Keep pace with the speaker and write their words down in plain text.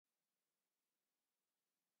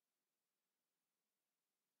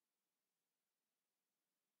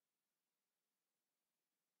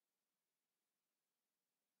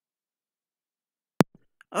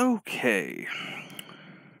Okay.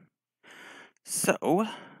 So,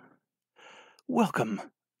 welcome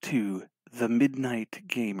to the Midnight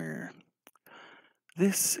Gamer.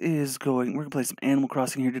 We're gonna play some Animal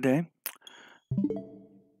Crossing here today.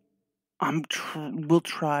 We'll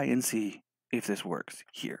try and see if this works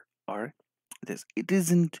here. Alright? It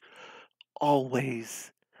isn't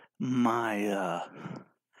always my,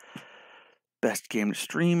 best game to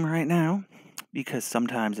stream right now, because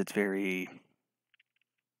sometimes it's very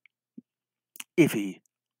iffy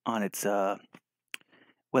on its,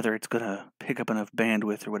 whether it's gonna pick up enough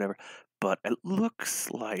bandwidth or whatever, but it looks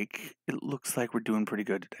like we're doing pretty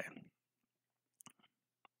good today.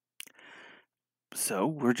 So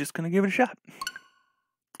we're just gonna give it a shot.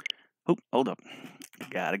 Oh, hold up.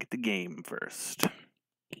 Gotta get the game first.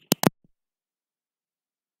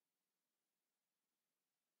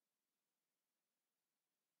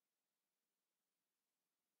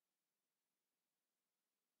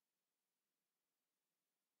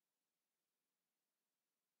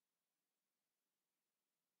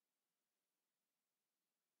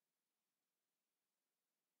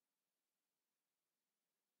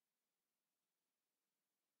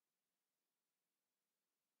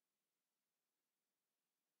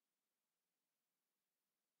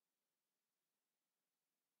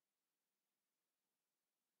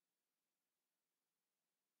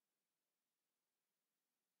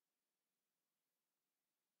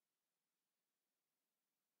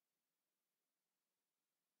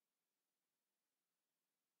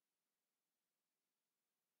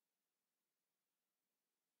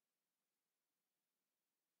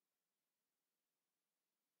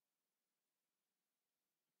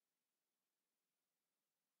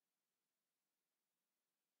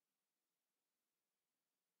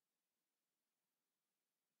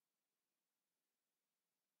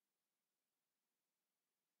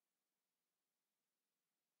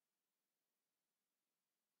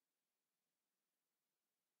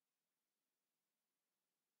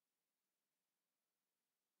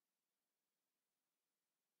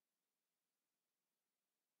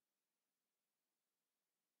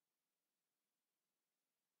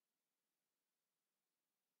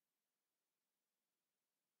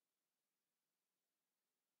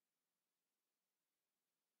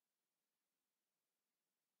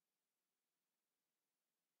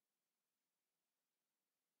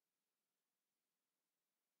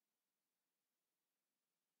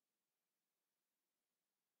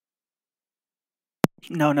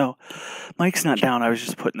 No. Mike's not down. I was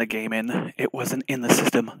just putting the game in. It wasn't in the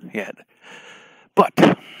system yet.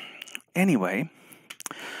 But, anyway,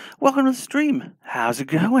 welcome to the stream. How's it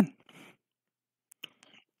going?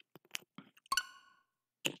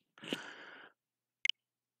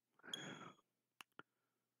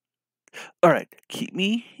 Alright, keep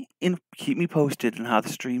me posted on how the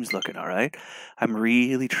stream's looking, alright? I'm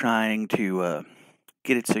really trying to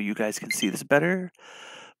get it so you guys can see this better,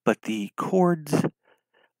 but the cords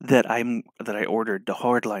that I ordered to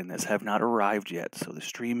hardline this have not arrived yet, so the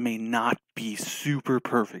stream may not be super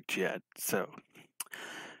perfect yet. So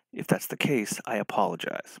if that's the case, I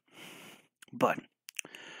apologize. But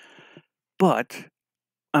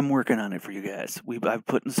I'm working on it for you guys. I've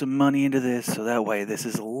put some money into this, so that way this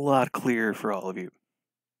is a lot clearer for all of you.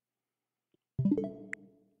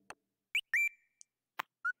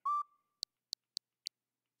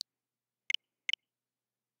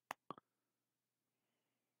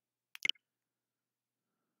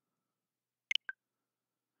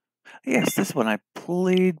 Yes, this one I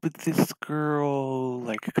played with this girl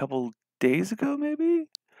like a couple days ago, maybe?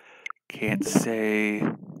 Can't say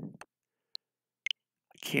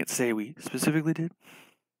we specifically did.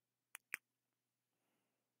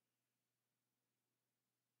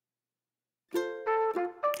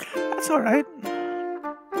 That's alright.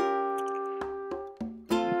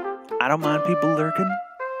 I don't mind people lurking.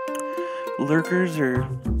 Lurkers are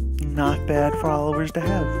not bad followers to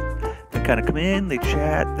have. They kind of come in, they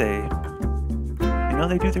chat, they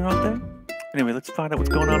do their own thing. Anyway, let's find out what's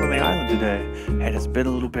going on the island today. And it's been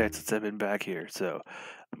a little bit since I've been back here, so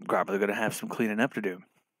I'm probably going to have some cleaning up to do.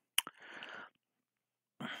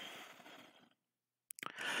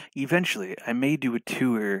 Eventually, I may do a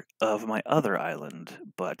tour of my other island,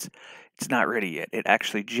 but it's not ready yet. It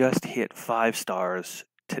actually just hit 5 stars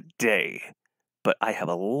today, but I have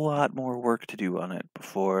a lot more work to do on it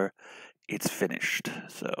before it's finished,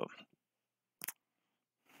 so...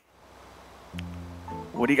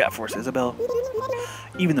 What do you got for us, Isabelle?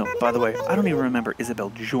 Even though, by the way, I don't even remember Isabelle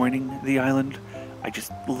joining the island. I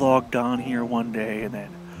just logged on here one day, and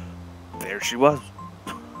then there she was.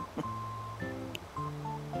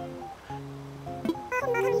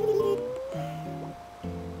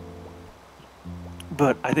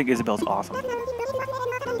 But I think Isabelle's awesome.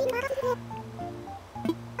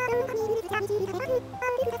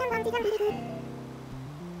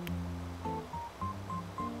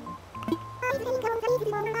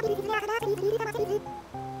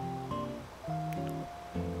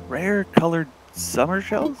 Rare colored summer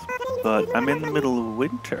shells? But I'm in the middle of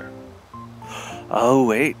winter. Oh,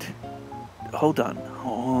 wait. Hold on.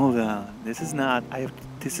 Hold on. This is not...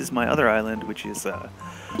 this is my other island, which is,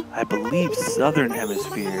 I believe, Southern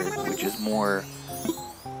Hemisphere, which is more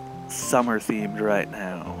summer-themed right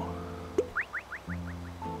now.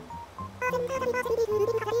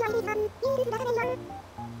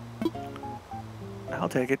 I'll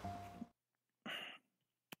take it.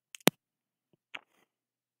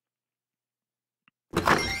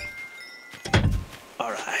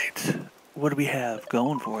 Alright. What do we have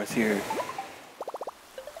going for us here?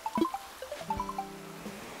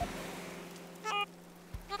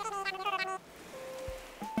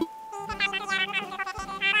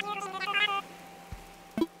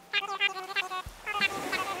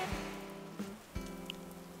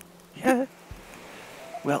 Yeah.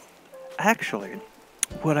 Well, actually,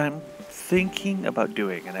 what I'm thinking about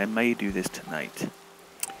doing, and I may do this tonight,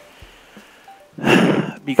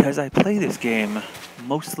 because I play this game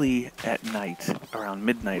mostly at night, around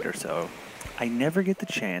midnight or so, I never get the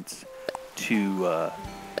chance to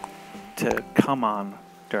come on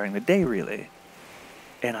during the day, really.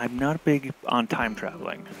 And I'm not big on time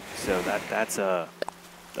traveling, so that's a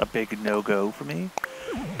big no-go for me.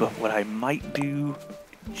 But what I might do,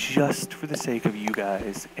 just for the sake of you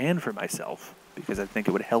guys and for myself, because I think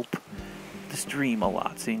it would help the stream a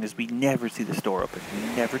lot, seeing as we never see the store open.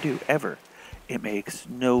 We never do, ever. It makes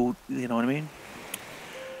no, you know what I mean?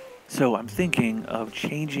 So I'm thinking of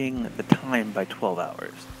changing the time by 12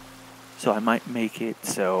 hours. So I might make it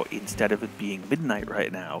so instead of it being midnight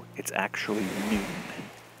right now, it's actually noon.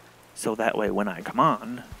 So that way when I come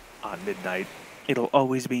on midnight, it'll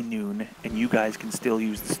always be noon, and you guys can still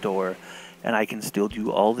use the store, and I can still do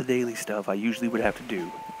all the daily stuff I usually would have to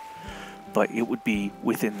do. But it would be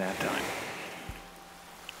within that time.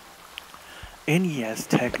 And yes,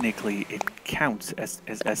 technically it counts as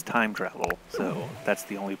time travel, so that's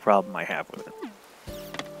the only problem I have with it.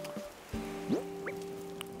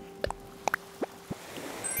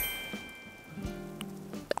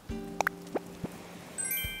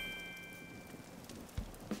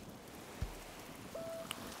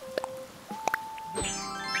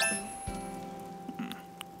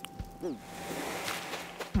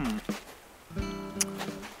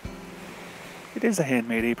 It is a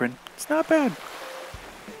handmade apron. It's not bad.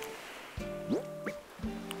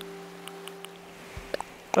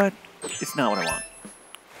 But it's not what I want.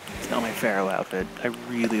 It's not my Pharaoh outfit. I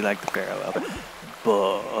really like the Pharaoh outfit.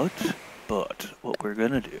 But what we're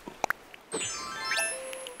gonna do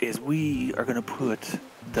is we are gonna put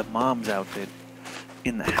the mom's outfit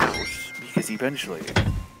in the house, because eventually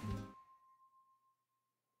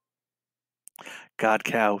God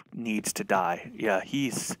Cow needs to die. Yeah,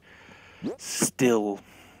 he's still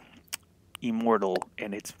immortal,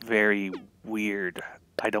 and it's very weird.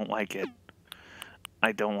 I don't like it.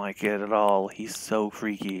 I don't like it at all. He's so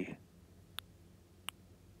freaky.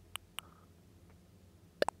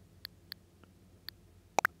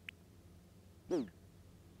 Wait,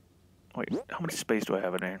 how much space do I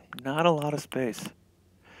have in there? Not a lot of space.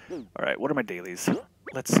 All right, what are my dailies?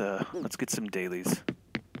 Let's get some dailies.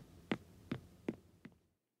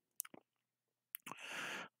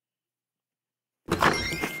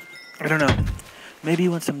 I don't know. Maybe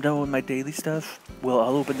once I'm done with my daily stuff,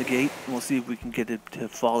 I'll open the gate and we'll see if we can get it to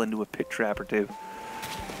fall into a pit trap or two.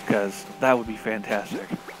 Because that would be fantastic.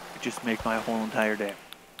 It'd just make my whole entire day.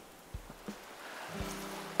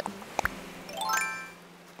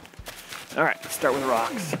 Alright, let's start with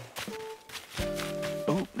rocks.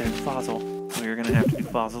 Oh, there's a fossil. We're gonna have to do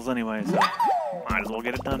fossils anyway, so might as well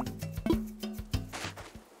get it done.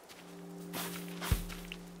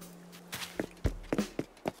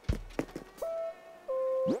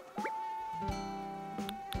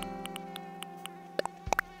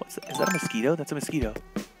 Is that a mosquito? That's a mosquito.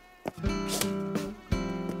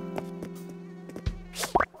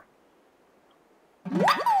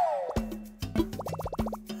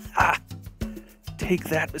 Ah! Take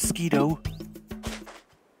that, mosquito.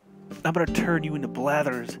 I'm gonna turn you into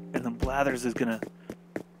Blathers, and then Blathers is gonna...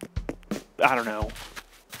 I don't know.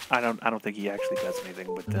 I don't think he actually does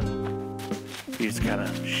anything, but then he just kind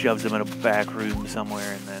of shoves him in a back room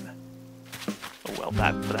somewhere, and then... Oh well,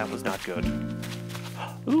 that was not good.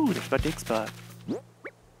 Ooh, there's my dig spot.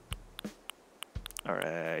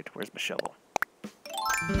 Alright, where's my shovel?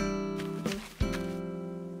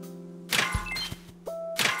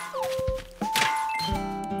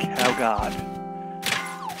 god.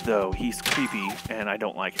 Though he's creepy and I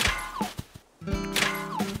don't like it.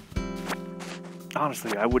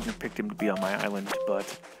 Honestly, I wouldn't have picked him to be on my island,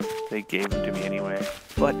 but they gave him to me anyway.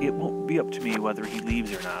 But it won't be up to me whether he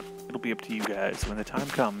leaves or not. It'll be up to you guys. When the time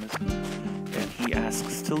comes and he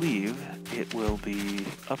asks to leave, it will be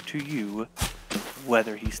up to you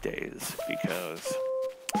whether he stays, because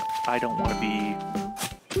I don't want to be...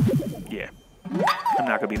 Yeah. I'm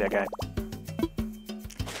not going to be that guy.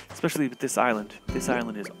 Especially with this island. This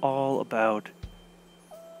island is all about,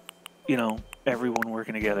 you know, everyone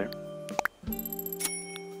working together.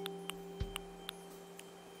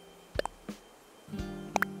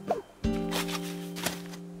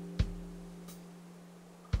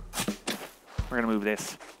 We're going to move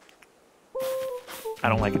this. I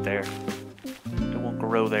don't like it there. It won't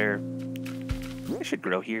grow there. It should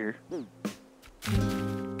grow here.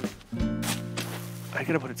 I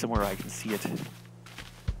gotta put it somewhere I can see it.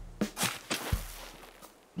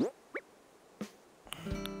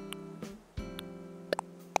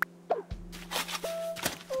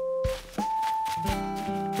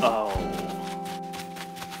 Oh.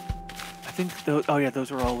 I think those, oh yeah, those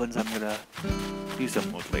are all ones I'm gonna do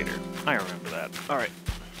something with later. I remember that. Alright,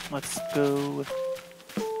 let's go.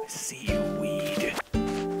 I see you, weed.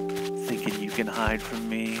 Thinking you can hide from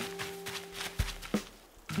me.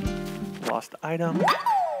 Lost item.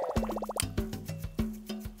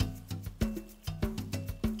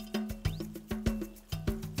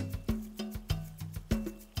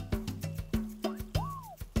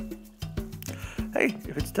 Hey,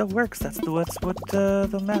 if it still works, that's what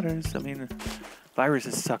matters. I mean,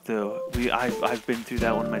 viruses suck though. I've been through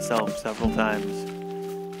that one myself several times.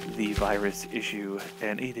 The virus issue,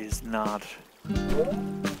 and it is not.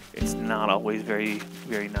 It's not always very,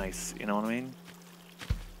 very nice. You know what I mean?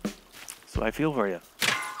 So I feel for you.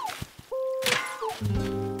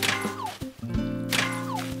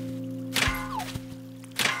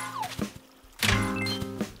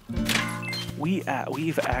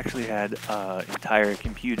 We've actually had an entire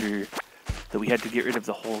computer that we had to get rid of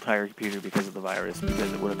the whole entire computer because of the virus,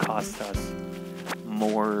 because it would have cost us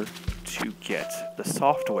more to get the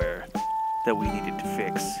software that we needed to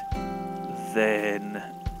fix than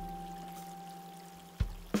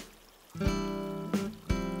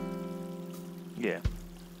yeah.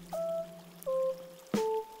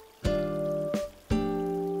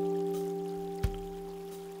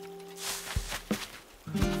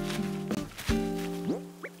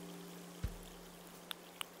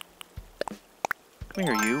 Come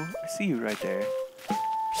here, you. I see you right there.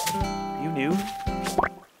 You new?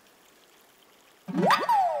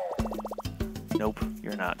 Nope,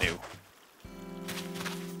 you're not new.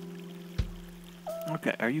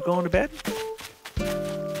 Okay, are you going to bed?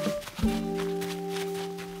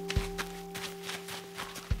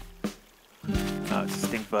 Oh, it's a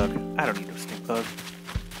stink bug. I don't need no stink bug.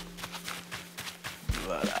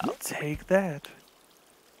 But I'll take that.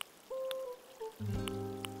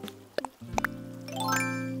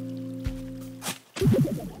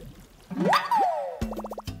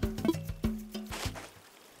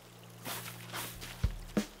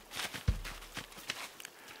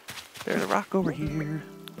 There's a rock over here.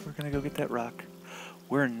 We're gonna go get that rock.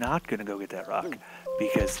 We're not gonna go get that rock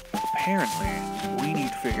because apparently we need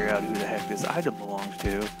to figure out who the heck this item belongs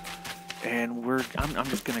to, and I'm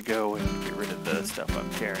just gonna go and get rid of the stuff I'm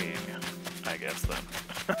carrying, I guess then.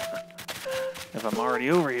 If I'm already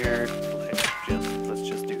over here, let's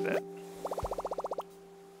just do that.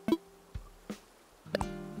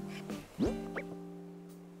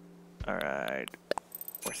 All right,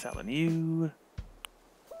 we're selling you.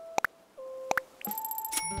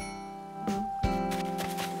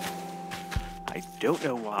 I don't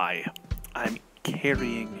know why I'm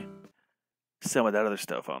carrying some of that other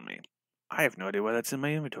stuff on me. I have no idea why that's in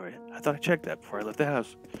my inventory. I thought I checked that before I left the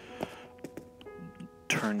house.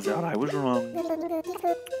 Turns out I was wrong.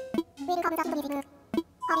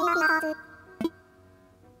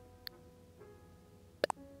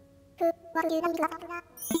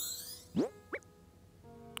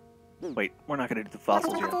 Wait, we're not gonna do the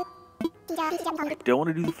fossils yet. I don't want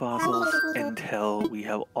to do the fossils until we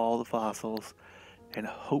have all the fossils, and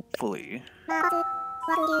hopefully,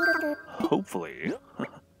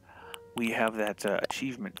 we have that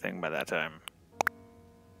achievement thing by that time.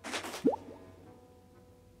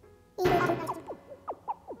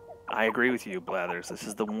 I agree with you, Blathers. This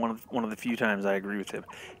is the one of the few times I agree with him.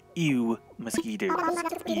 Ew, mosquitoes.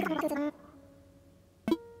 Ew.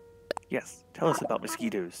 Yes, tell us about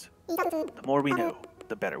mosquitoes. The more we know,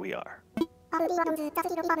 the better we are.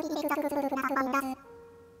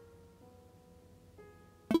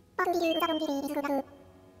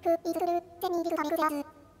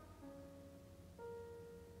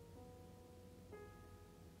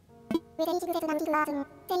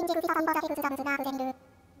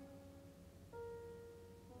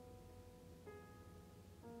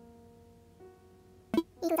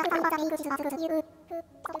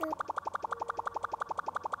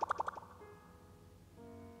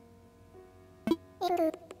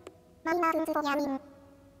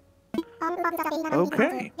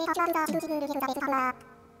 Okay.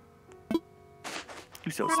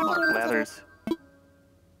 You're so smart, Blathers.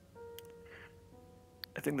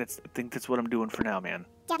 I think that's what I'm doing for now, man.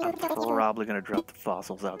 I'm probably gonna drop the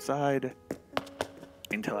fossils outside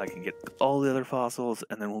until I can get all the other fossils,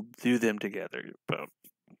 and then we'll do them together. But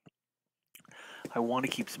I want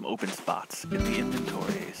to keep some open spots in the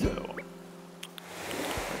inventory, so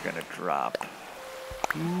we're gonna drop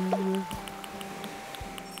you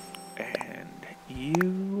and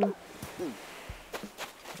you.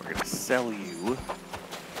 We're gonna sell you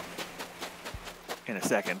in a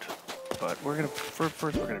second, but we're gonna first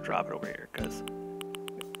we're gonna drop it over here because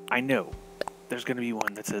I know there's gonna be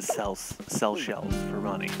one that says sell shells for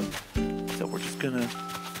money. So we're just gonna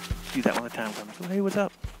do that when the time comes. So, hey, what's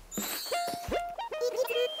up?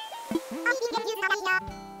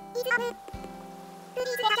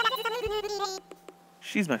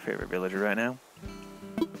 She's my favorite villager right now.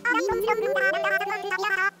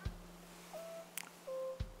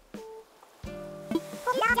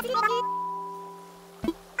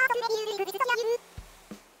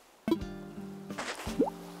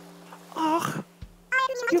 Ugh,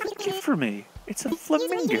 you have a gift for me. It's a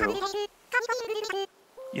flamingo.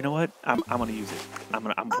 You know what? I'm gonna use it. I'm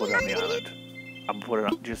gonna put it on the island. I'm gonna put it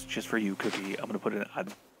on just for you, Cookie. I'm gonna put it on.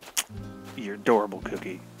 You're adorable,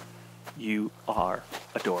 Cookie. You are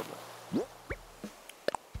adorable. You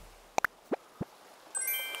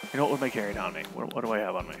know what am I carrying on me? What do I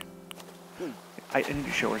have on me? I need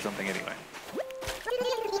to show her something anyway.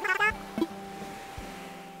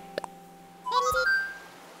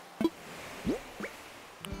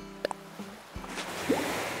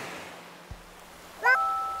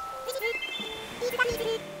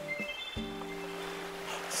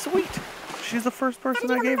 Sweet! She's the first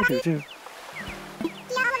person I gave it to, too.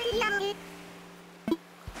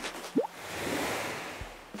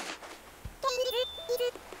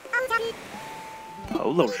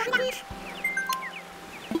 Polo shirt.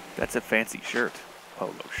 That's a fancy shirt.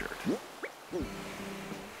 Polo shirt.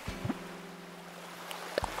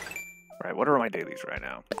 Right, what are my dailies right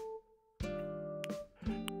now?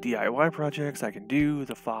 DIY projects I can do,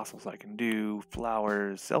 the fossils I can do,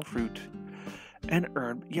 flowers, sell fruit, and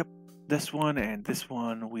earn. Yep, this one and this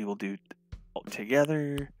one we will do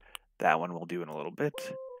together. That one we'll do in a little bit.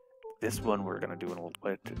 This one we're gonna do in a little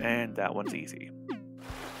bit, and that one's easy.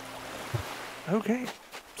 Okay,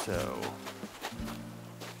 so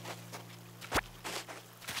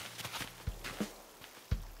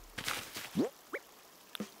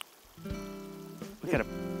we gotta.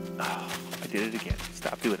 Oh, I did it again.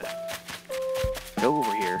 Stop doing that. Go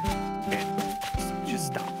over here and just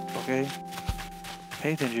stop, okay?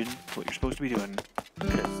 Pay attention to what you're supposed to be doing,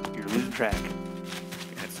 because you're losing track,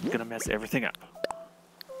 and it's gonna mess everything up.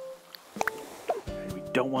 And we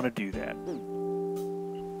don't want to do that,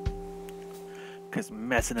 because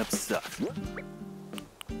messing up sucks.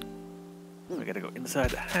 We gotta go inside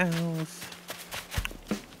the house.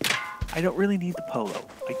 I don't really need the polo.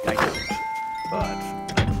 I don't, but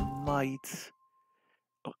I might.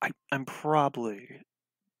 Oh, I'm probably.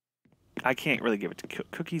 I can't really give it to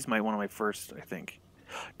Cookie's one of my first, I think.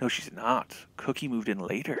 No, she's not. Cookie moved in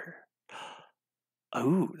later.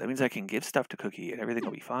 Oh, that means I can give stuff to Cookie and everything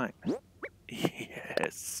will be fine.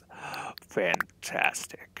 Yes.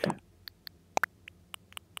 Fantastic.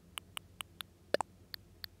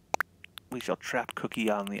 We shall trap Cookie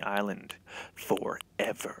on the island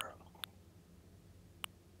forever.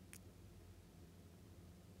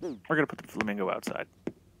 We're gonna put the flamingo outside.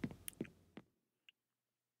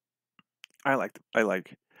 I like.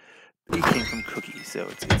 It came from Cookie, so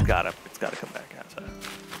it's gotta come back outside.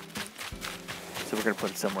 So we're gonna put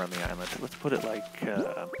it somewhere on the island. Let's put it like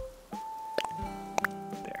there.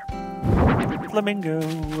 Flamingo.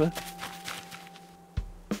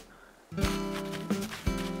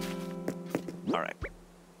 All right.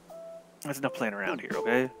 That's enough playing around here,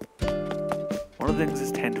 okay? One of the things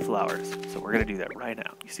is tend flowers, so we're gonna do that right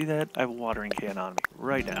now. You see that? I have a watering can on me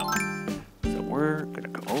right now. So we're gonna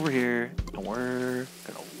come over here and we're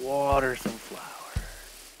gonna water some flowers.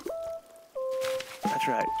 That's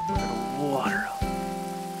right, we're gonna water them.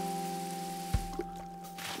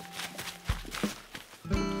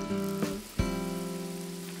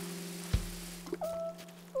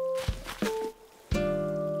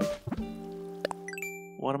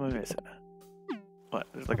 What am I missing? What?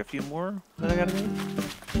 There's like a few more that I gotta do?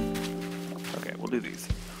 Okay, we'll do these.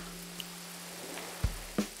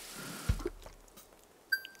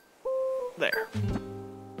 There.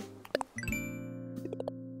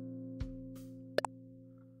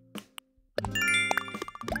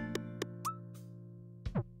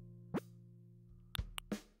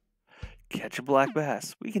 Catch a black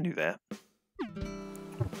bass. We can do that.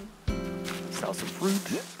 Sell some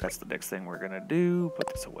fruit. That's the next thing we're gonna do.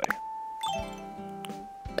 Put this away.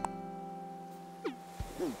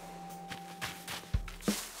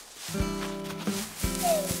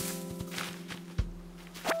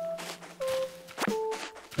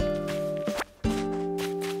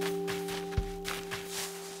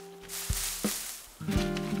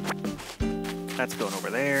 That's going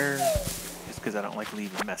over there, just because I don't like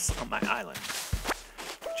leaving a mess on my island.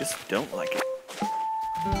 Just don't like it.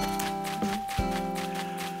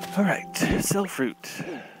 Alright, sell fruit.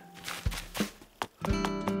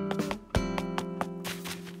 And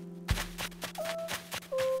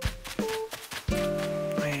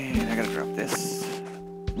I gotta drop this,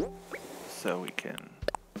 so we can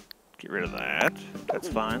get rid of that. That's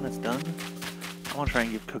fine, that's done. I want to try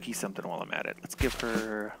and give Cookie something while I'm at it. Let's give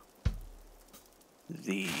her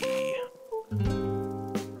the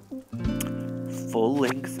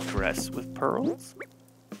full-length dress with pearls?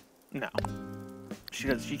 No.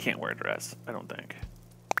 She can't wear a dress, I don't think.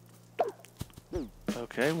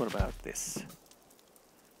 Okay, what about this?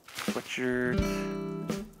 Sweatshirt.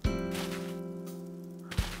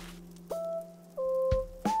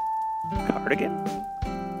 Cardigan?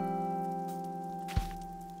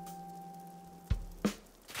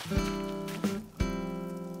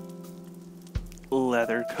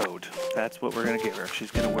 Leather coat. That's what we're gonna give her. She's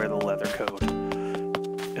gonna wear the leather coat.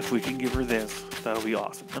 If we can give her this, that'll be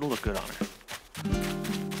awesome. It'll look good on her.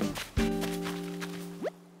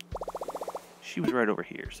 She was right over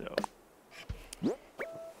here, so.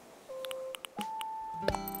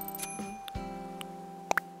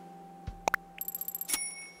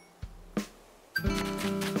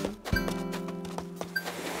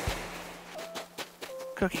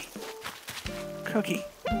 Cookie. Cookie.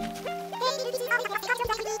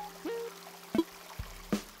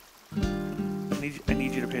 I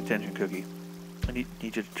need you to pay attention, Cookie. I need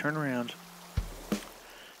you to turn around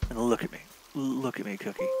and look at me. Look at me,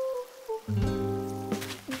 Cookie.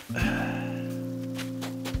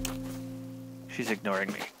 She's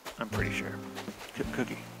ignoring me, I'm pretty sure.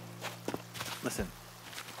 Cookie. Listen.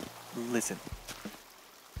 Listen.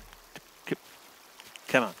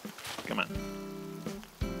 Come on. Come on.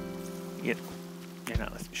 You're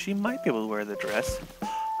not listening. She might be able to wear the dress.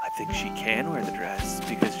 I think she can wear the dress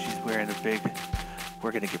because she's wearing a big...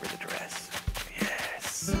 We're going to give her the dress.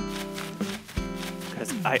 Yes.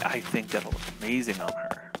 Because I think that'll look amazing on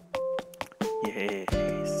her. Yes.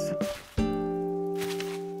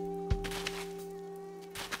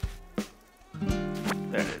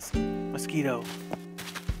 There it is. Mosquito.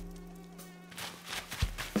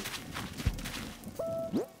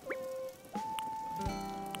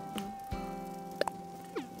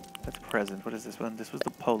 That's a present. What is this one? This was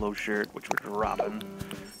the polo shirt, which we're dropping.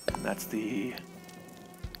 And that's the...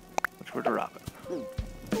 which we're dropping.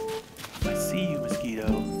 I see you, mosquito.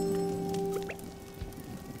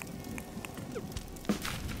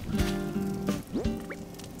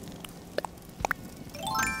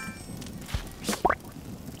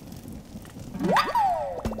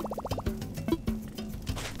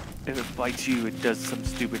 If it bites you, it does some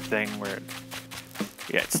stupid thing where it...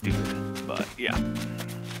 Yeah, it's stupid, but yeah.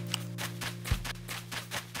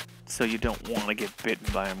 So you don't want to get bitten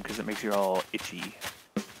by them because it makes you all itchy.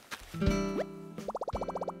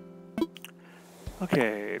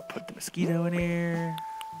 Okay, put the mosquito in here.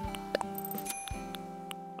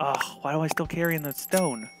 Ugh, why am I still carrying the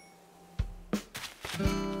stone?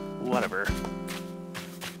 Whatever.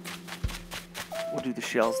 We'll do the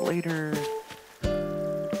shells later.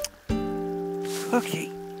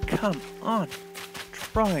 Cookie, come on. I'm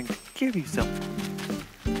trying to give you something.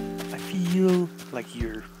 I feel like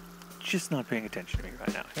you're just not paying attention to me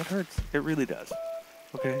right now. It hurts. It really does.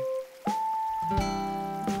 Okay?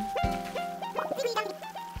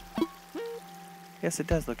 Yes, it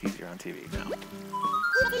does look easier on TV now.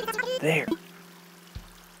 There.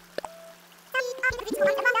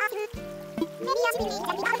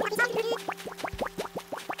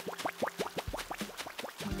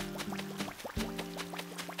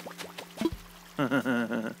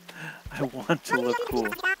 I want to look cool.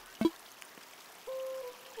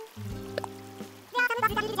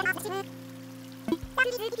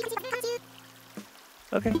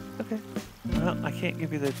 Okay, okay. Well, I can't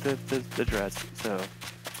give you the dress, so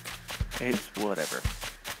It's whatever.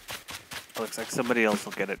 Looks like somebody else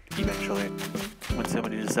will get it eventually when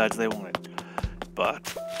somebody decides they want it.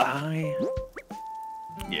 But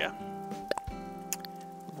yeah.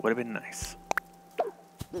 Would have been nice.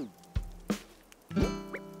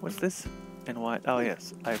 What's this? And why? Oh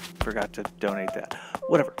yes, I forgot to donate that.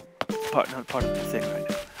 Whatever. Not part of the thing right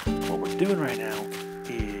now. What we're doing right now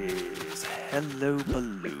is Hello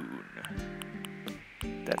Balloon.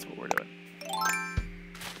 That's what we're doing.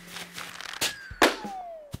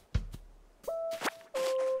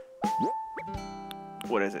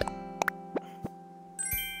 What is it?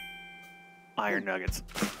 Iron nuggets.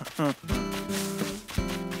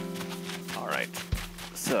 Alright.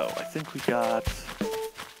 So, I think we got...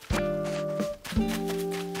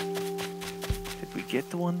 Did we get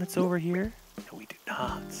the one that's over here? No, we did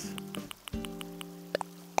not.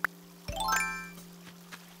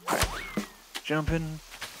 Alright. Jump in.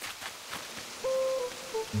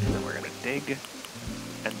 And then we're gonna dig.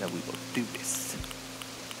 And then we will do this.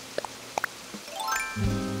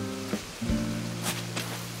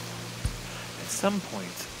 At some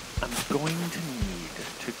point, I'm going to need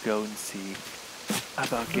to go and see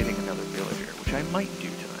about getting another villager, which I might do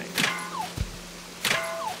tonight.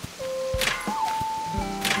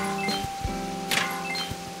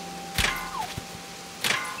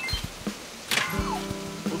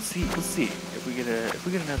 We'll see. If we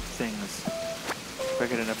get enough things, if I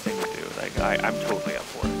get enough things to do, like I'm totally up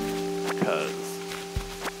for it. Because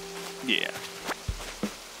yeah.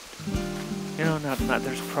 You know, not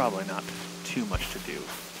there's probably not too much to do.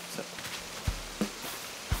 So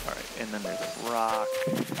alright, and then there's a rock.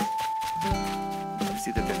 I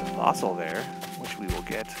see that there's a fossil there, which we will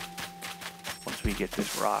get once we get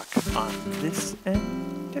this rock on this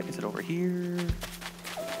end. Is it over here?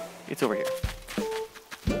 It's over here.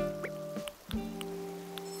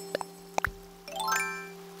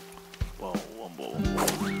 Whoa, whoa, whoa, whoa.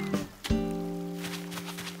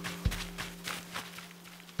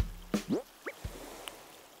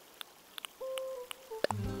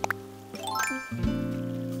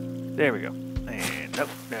 There we go. And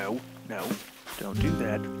no. Don't do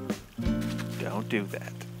that. Don't do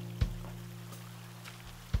that.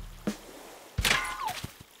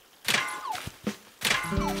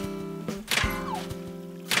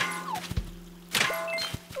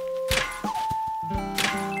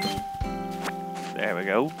 There we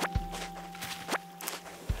go.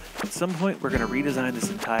 At some point, we're going to redesign this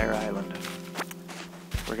entire island.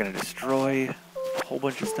 We're going to destroy a whole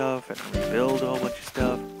bunch of stuff and rebuild a whole bunch of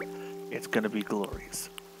stuff. It's going to be glorious.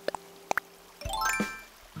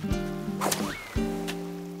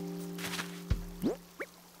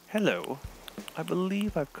 Hello. I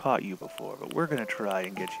believe I've caught you before, but we're going to try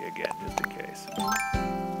and get you again, just in case.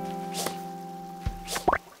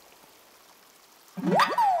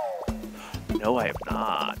 No, I have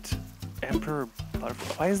not. Emperor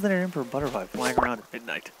Butterfly. Why is there an Emperor Butterfly flying around at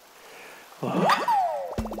midnight? Oh.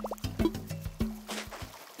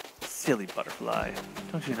 Silly butterfly.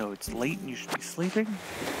 Don't you know it's late and you should be sleeping?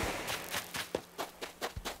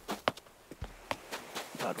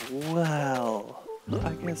 But well,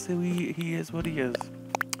 I guess he is what he is.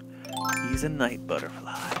 He's a night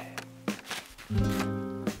butterfly.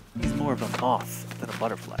 He's more of a moth than a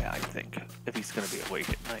butterfly, I think, if he's going to be awake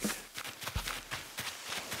at night.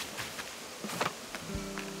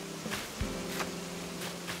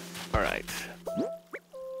 Alright.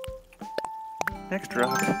 Next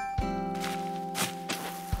rock.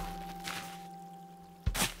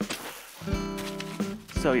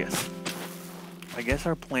 So yes, I guess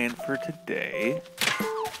our plan for today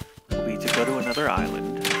will be to go to another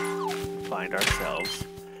island, find ourselves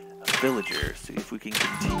a villager, see if we can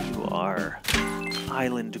continue our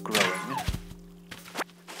island growing.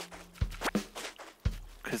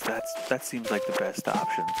 Because that seems like the best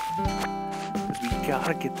option. Because we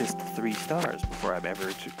gotta get this to 3 stars before I'm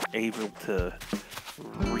ever able to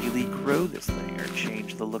really grow this thing or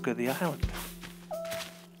change the look of the island.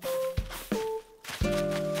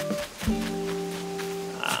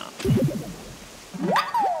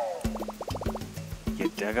 You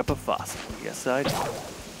dug up a fossil. Yes, I did.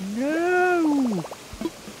 No!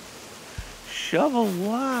 Shovel,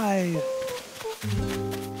 why?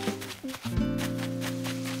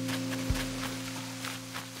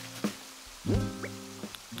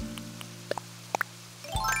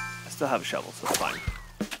 I still have a shovel, so it's fine.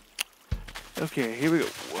 Okay, here we go.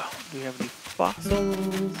 Do we have any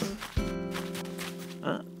fossils?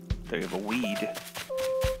 There you have a weed.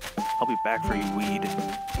 I'll be back for you, weed.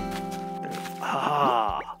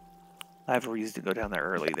 I have a reason to go down there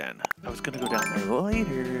early then. I was gonna go down there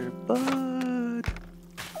later, but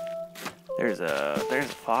There's a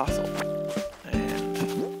fossil,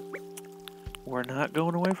 and we're not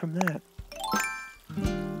going away from that.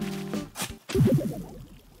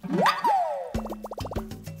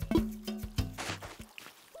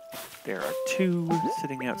 There are 2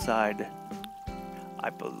 sitting outside. I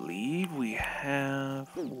believe we have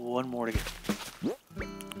 1 more to get.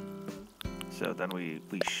 So then we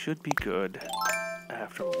should be good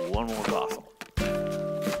after 1 more fossil.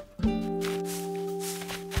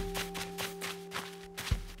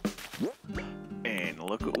 And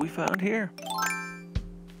look what we found here.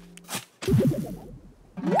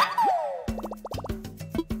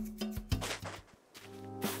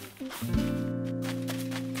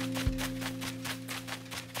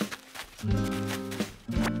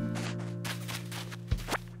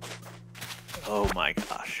 Oh my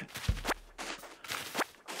gosh.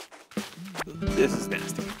 This is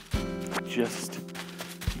nasty. Just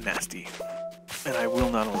nasty. And I will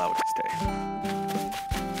not allow it to stay.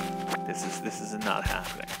 This is not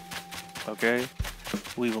happening. Okay?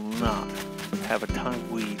 We will not have a ton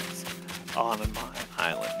of weeds on my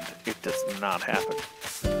island. It does not happen.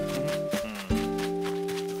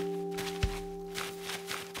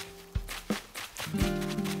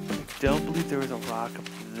 I don't believe there was a rock up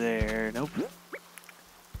there. Nope.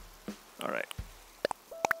 Alright.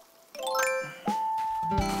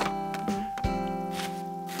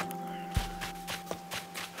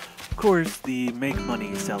 Of course, the make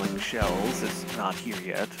money selling shells is not here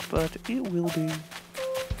yet, but it will be.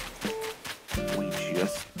 We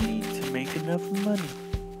just need to make enough money.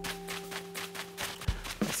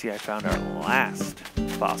 I see I found our last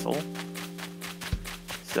fossil,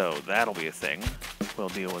 so that'll be a thing we'll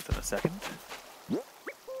deal with in a second.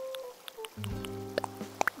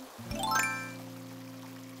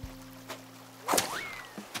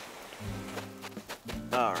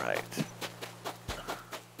 Alright.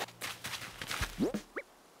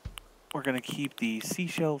 We're gonna keep the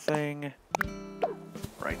seashell thing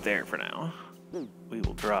right there for now. We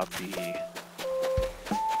will drop the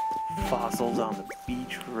fossils on the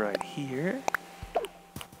beach right here.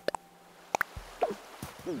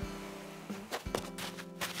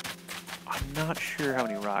 I'm not sure how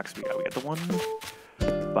many rocks we got. We got the one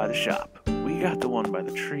by the shop. We got the one by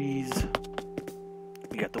the trees.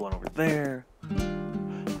 We got the one over there.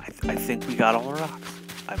 I think we got all the rocks.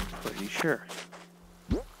 I'm pretty sure.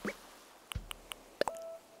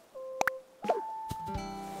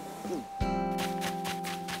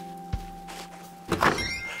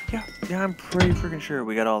 Yeah, I'm pretty freaking sure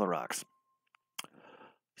we got all the rocks.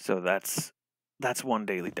 So that's one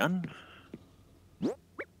daily done.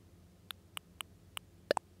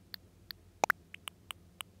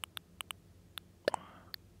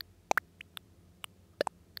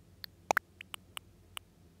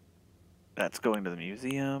 That's going to the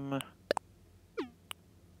museum.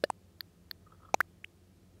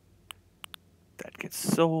 That gets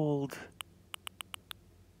sold.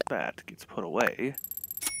 That gets put away.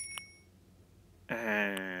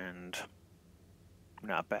 And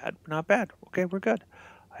not bad, not bad. Okay, we're good.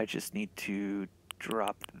 I just need to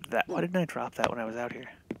drop that. Why didn't I drop that when I was out here?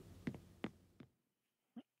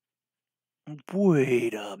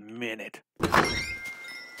 Wait a minute.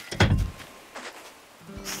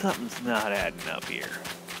 Something's not adding up here.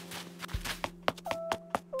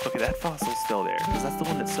 Okay, that fossil's still there, because that's the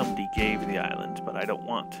one that somebody gave the island, but I don't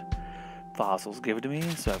want fossils given to me,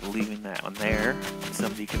 so I'm leaving that one there.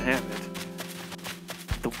 Somebody can have it.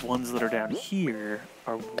 The ones that are down here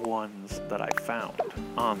are ones that I found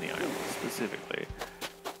on the island specifically.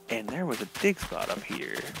 And there was a dig spot up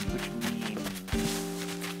here, which means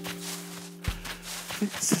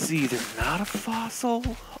this is either not a fossil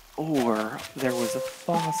or there was a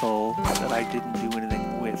fossil that I didn't do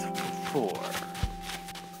anything with before.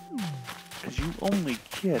 Because you only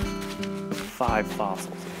get 5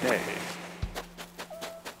 fossils a day.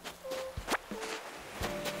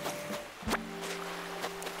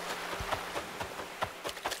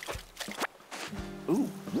 Ooh,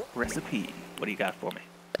 recipe. What do you got for me?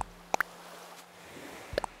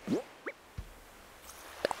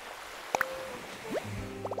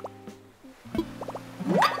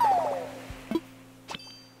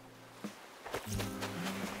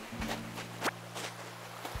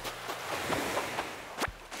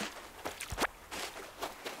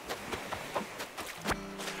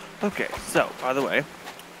 Okay, so, by the way,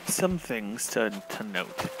 some things to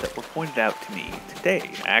note that were pointed out to me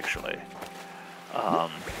today, actually.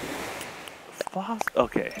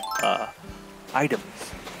 Items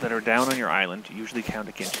that are down on your island usually count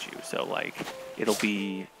against you. So, like, you're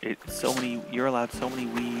allowed so many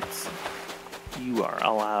weeds. You are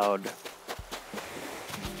allowed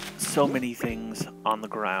so many things on the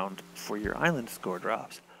ground for your island score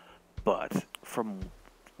drops, but from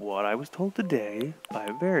what I was told today by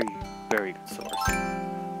a very, very good source,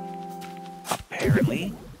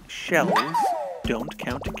 apparently shells don't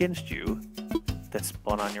count against you that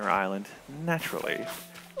spawn on your island naturally,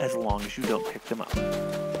 as long as you don't pick them up.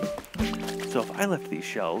 So if I left these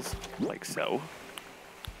shells, like so,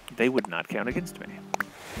 they would not count against me.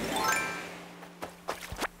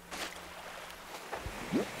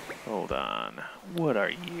 Hold on, what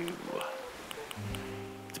are you?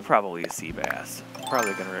 It's probably a sea bass. I'm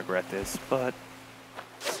probably gonna regret this, but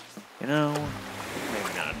you know,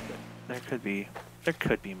 maybe not. There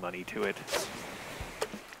could be money to it,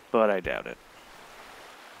 but I doubt it.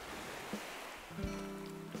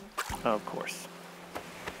 Of course.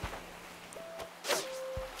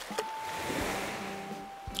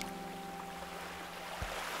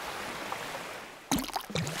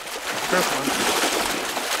 First one.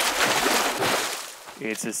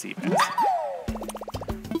 It's a sea bass.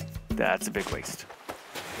 That's a big waste.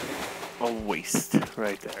 A waste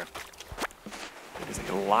right there. It is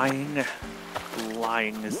a lying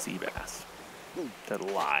sea bass that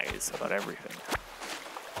lies about everything.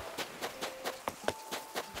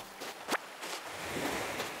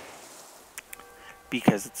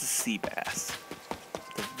 Because it's a sea bass.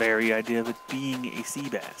 The very idea of it being a sea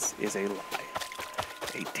bass is a lie.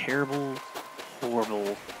 A terrible,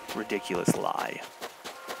 horrible, ridiculous lie.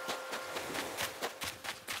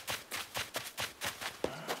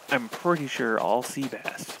 I'm pretty sure all sea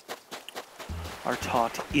bass are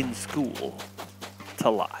taught in school to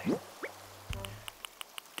lie.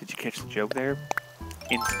 Did you catch the joke there?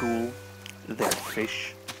 In school, they're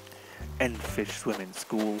fish, and fish swim in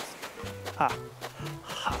schools. Ha.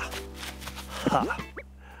 Ha. Ha.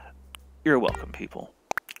 You're welcome, people.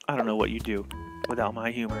 I don't know what you do without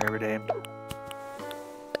my humor every day.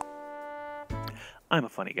 I'm a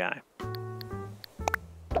funny guy.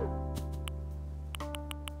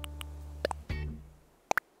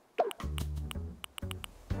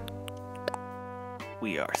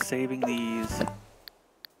 We are saving these.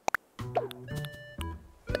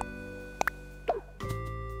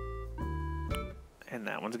 And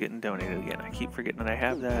that one's getting donated again. I keep forgetting that I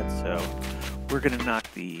have that, so we're gonna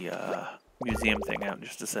knock the museum thing out in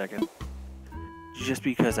just a second. Just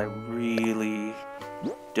because I really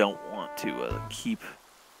don't want to keep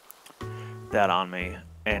that on me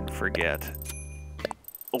and forget.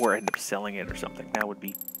 Or end up selling it or something. That would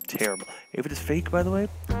be terrible. If it is fake, by the way,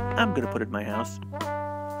 I'm gonna put it in my house.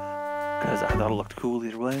 Because I thought it looked cool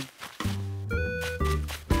either way.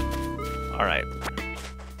 Alright.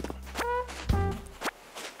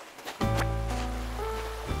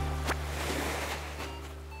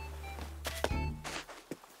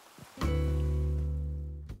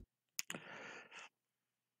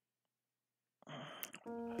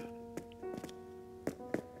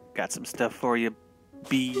 Got some stuff for you,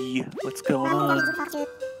 B. What's going on?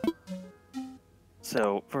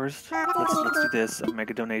 So first, let's do this. I'll make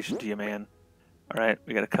a donation to you, man. All right,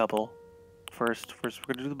 we got a couple. First, we're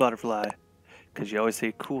gonna do the butterfly, because you always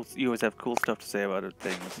say cool. You always have cool stuff to say about it,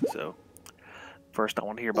 things. So first, I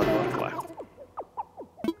want to hear about the butterfly.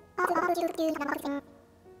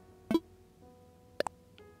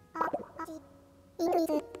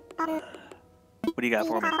 What do you got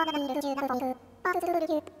for me?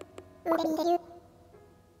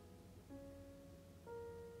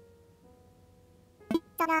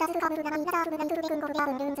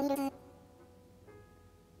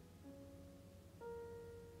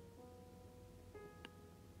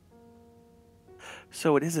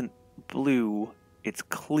 So it isn't blue, it's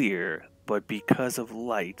clear, but because of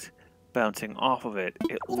light bouncing off of it,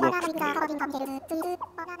 it looks blue.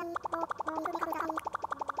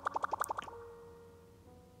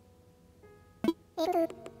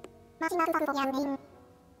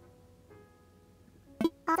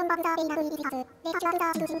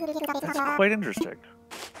 That's quite interesting.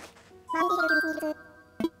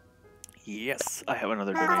 Yes, I have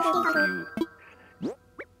another donation for you.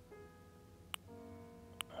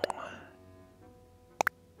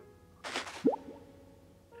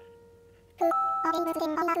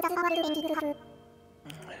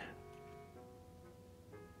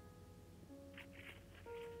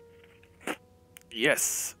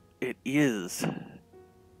 Yes, it is.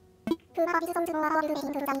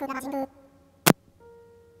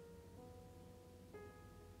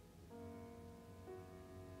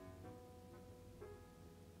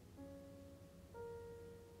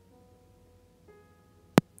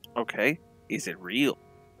 Okay, is it real?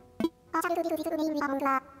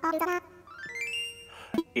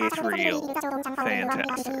 It's real.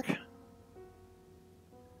 Fantastic.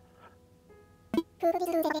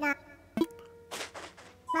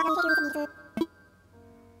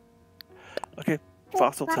 Okay,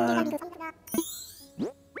 fossil time.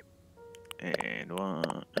 And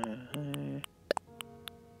one.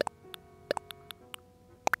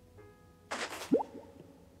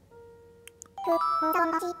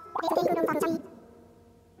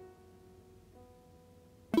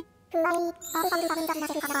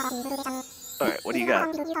 Alright, what do you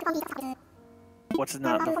got? What's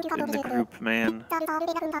not in the group, man?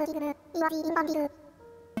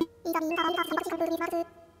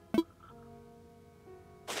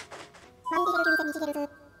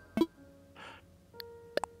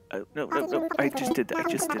 No, I just did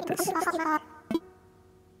this.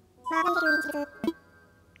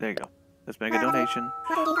 There you go. Let's make a donation.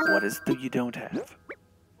 What is the you don't have?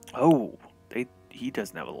 Oh, he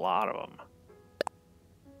doesn't have a lot of them.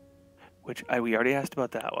 Which, we already asked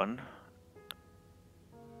about that one.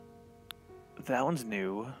 That one's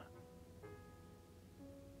new.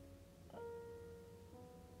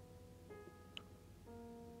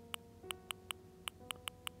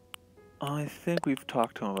 I think we've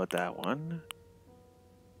talked to him about that one.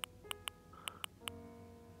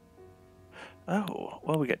 Oh,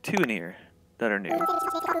 well, we got two in here that are new.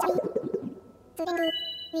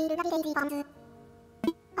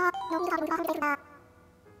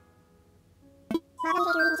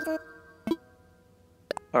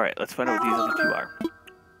 Alright, let's find out what these other two are.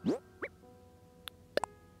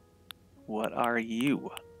 What are you?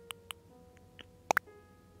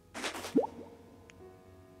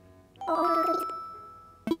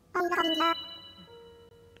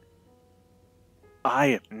 I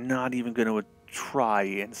am not even going to try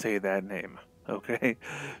and say that name, okay?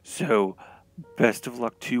 So, best of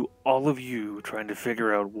luck to all of you trying to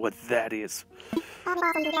figure out what that is.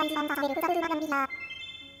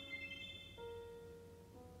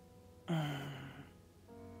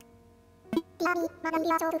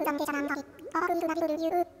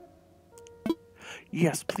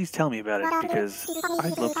 Yes, please tell me about it, because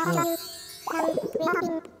I'd love to know.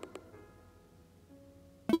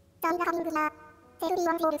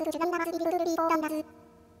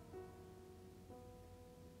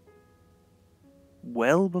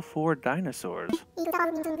 Well before dinosaurs.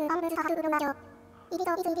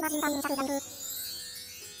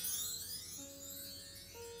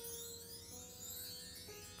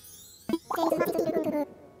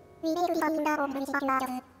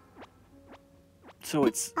 So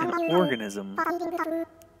it's an organism.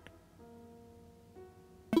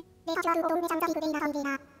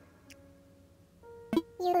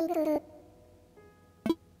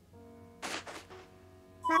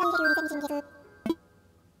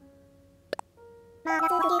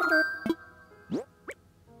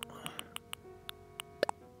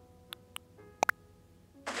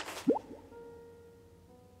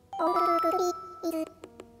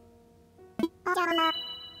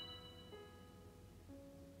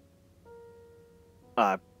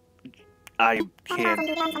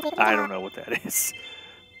 I don't know what that is.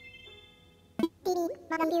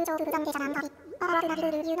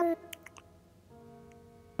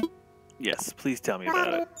 Yes, please tell me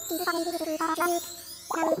about it.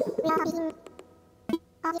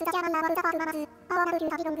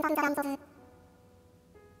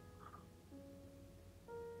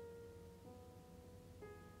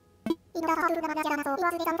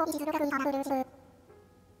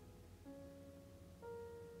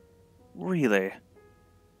 Really?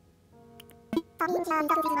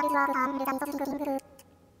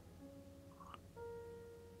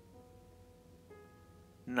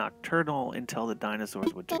 Nocturnal until the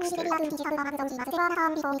dinosaurs would extinct.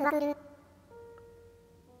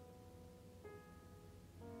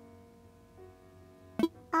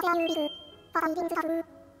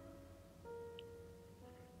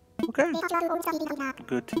 Okay.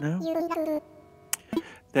 Good to know.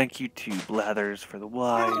 Thank you to Blathers for the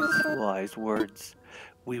wise words.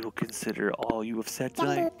 We will consider all you have said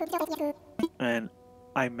tonight. And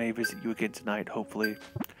I may visit you again tonight, hopefully,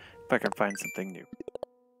 if I can find something new.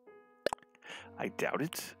 I doubt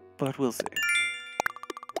it, but we'll see.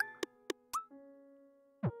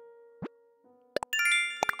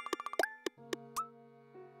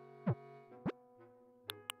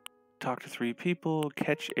 Talk to 3 people,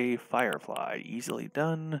 catch a firefly. Easily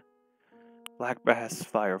done. Black bass,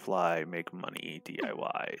 firefly, make money,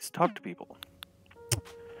 DIYs. Talk to people.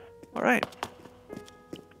 Alright.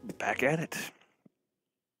 Back at it.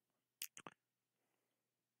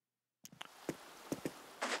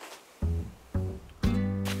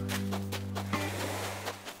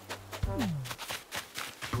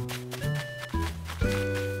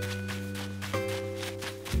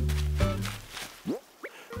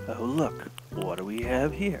 look, what do we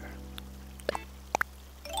have here?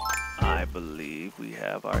 I believe we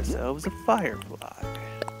have ourselves a firefly.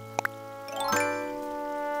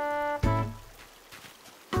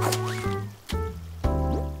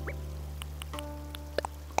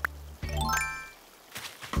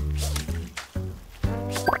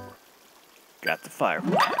 Got the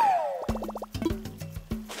firefly.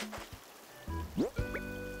 We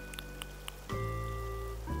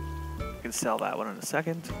can sell that one in a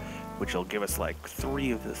second, which will give us like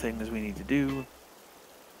 3 of the things we need to do.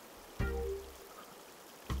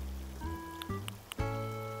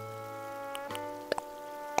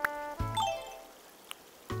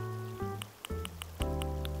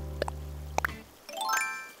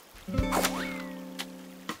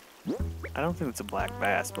 I don't think it's a black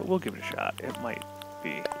bass, but we'll give it a shot. It might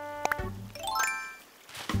be.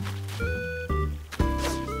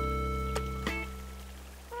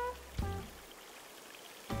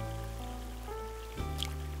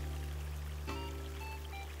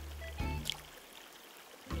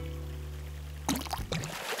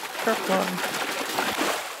 Sharp one.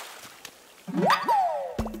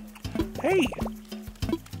 Hey!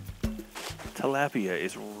 Tilapia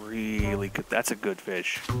is really good. That's a good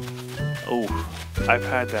fish. Oh, I've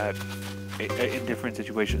had that in different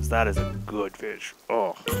situations. That is a good fish.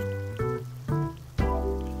 Oh.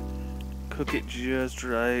 Cook it just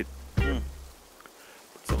right. Put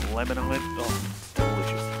some lemon on it. Oh, it's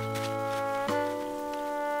delicious.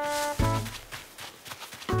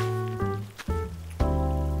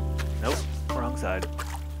 Nope, wrong side.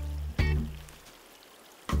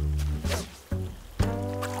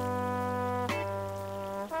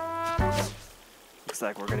 Looks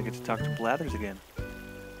like we're gonna get to talk to Blathers again.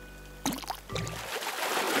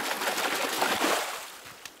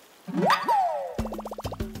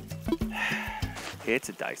 It's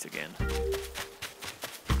a dice again. We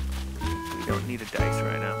don't need a dice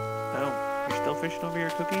right now. Oh, you're still fishing over here,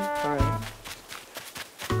 Cookie? Alright.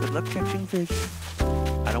 Good luck catching fish.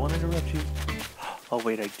 I don't want to interrupt you. Oh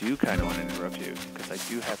wait, I do kind of want to interrupt you, because I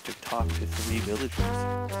do have to talk to 3 villagers.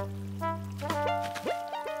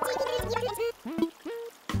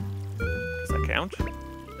 Does that count?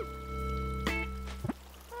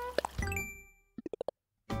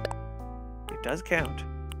 It does count.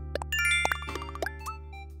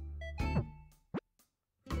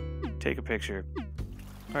 Take a picture.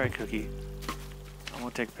 Alright, Cookie. I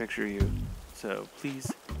want to take a picture of you. So, please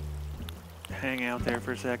hang out there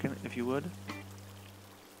for a second, if you would.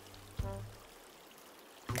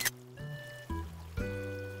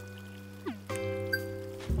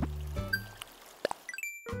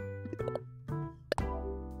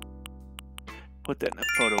 Put that in a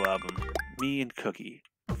photo album. Me and Cookie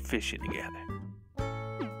fishing together.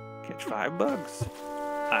 Catch 5 bugs.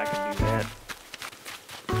 I can do that.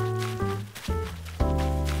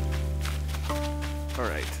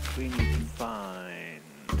 Alright, we need to find...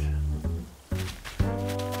 I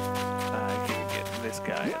can get this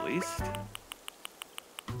guy at least.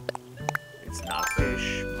 It's not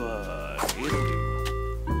fish, but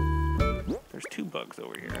it'll do. There's 2 bugs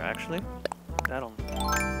over here, actually. That'll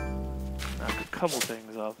knock a couple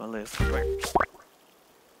things off my list.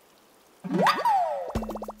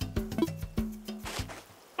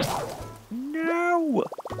 No!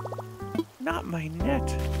 Not my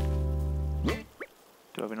net!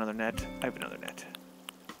 Do I have another net? I have another net.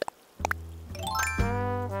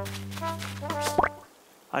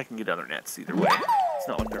 I can get other nets either way. It's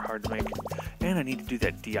not like they're hard to make. And I need to do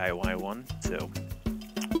that DIY one, so...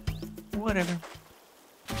 whatever.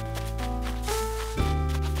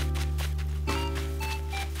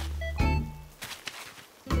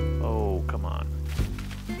 Oh, come on.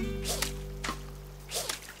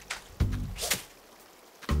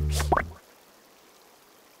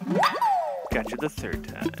 Got you the 3rd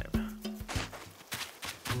time.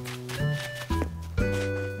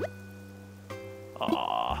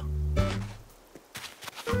 Aww.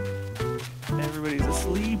 Everybody's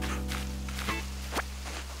asleep.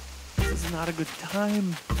 This is not a good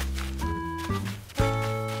time.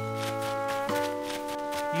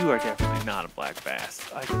 You are definitely not a black bass.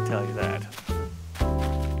 I can tell you that.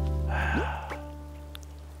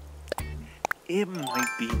 It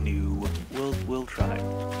might be new. We'll try.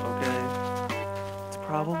 Okay? It's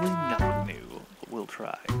probably not new, but we'll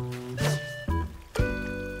try.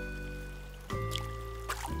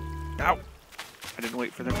 Ow! I didn't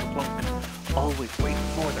wait for the clunk. Always wait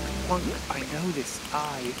for the clunk. I know this.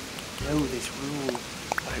 I know this rule,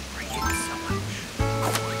 but I break it so much.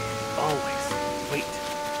 Always wait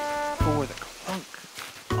for the clunk.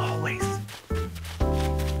 Always.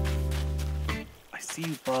 I see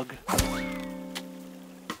you, bug.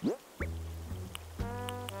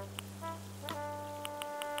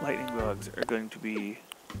 bugs are going to be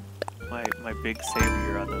my big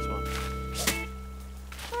savior on this one.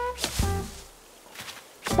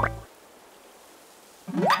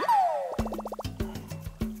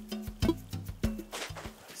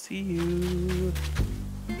 See you.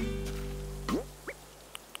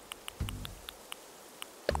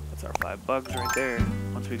 That's our 5 bugs right there.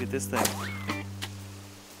 Once we get this thing.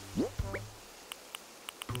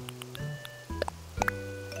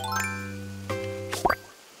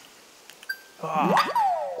 Ah,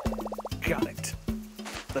 got it.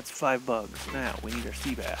 That's 5 bugs. Now we need our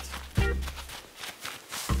sea bass.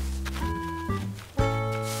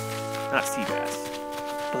 Not sea bass.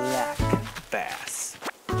 Black bass.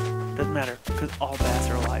 Doesn't matter, because all bass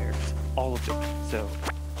are liars. All of them. So,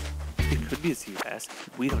 it could be a sea bass.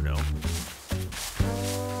 We don't know.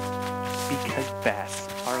 Because bass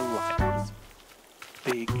are liars.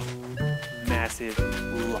 Big, massive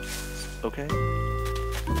liars. Okay?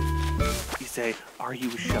 You say, are you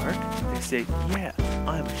a shark? They say, yeah,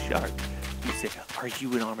 I'm a shark. You say, are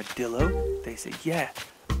you an armadillo? They say, yeah,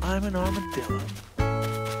 I'm an armadillo.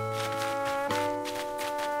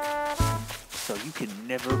 So you can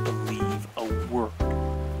never believe a word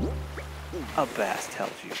a bass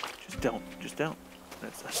tells you. Just don't. Just don't.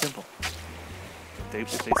 That's that simple.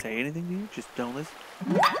 If they say anything to you, just don't listen.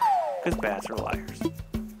 Because bass are liars.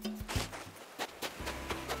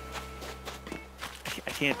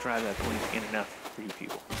 I can't drive that point in enough for you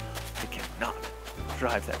people. I cannot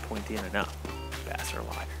drive that point in enough. Bass are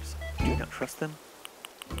liars. Do you not trust them?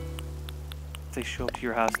 If they show up to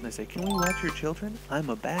your house and they say, can we watch your children?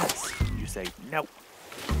 I'm a bass. You say, no.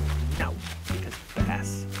 No. Because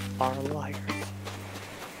bass are liars.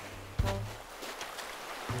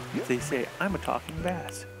 If they say, I'm a talking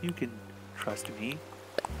bass, you can trust me.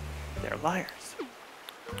 They're liars.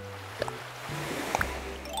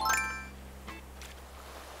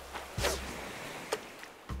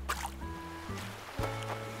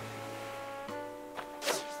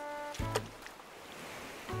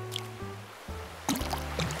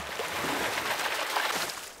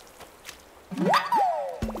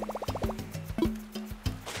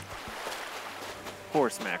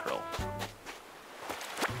 Horse mackerel.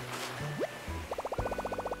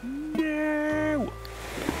 No!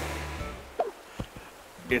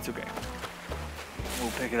 It's okay.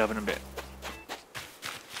 We'll pick it up in a bit.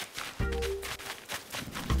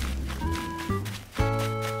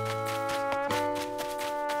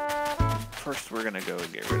 First, we're gonna go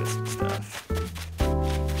and get rid of some stuff.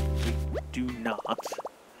 We do not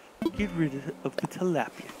get rid of the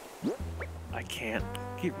tilapia. I can't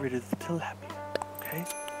get rid of the tilapia. Okay?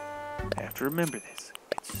 I have to remember this.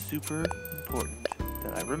 It's super important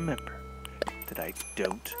that I remember that I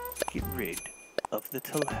don't get rid of the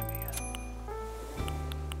tilapia.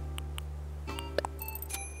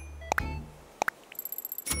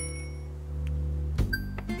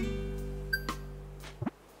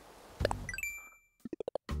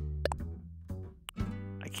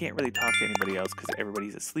 I can't really talk to anybody else because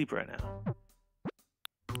everybody's asleep right now.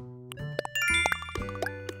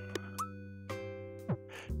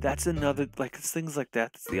 That's another, like, it's things like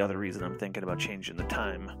that. That's the other reason I'm thinking about changing the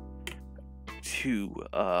time to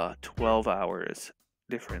 12 hours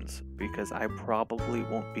difference, because I probably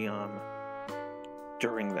won't be on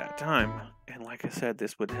during that time. And like I said,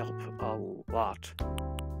 this would help a lot.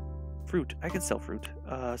 Fruit, I can sell fruit.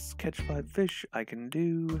 Catch 5 fish, I can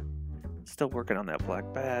do. Still working on that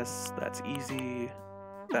black bass. That's easy.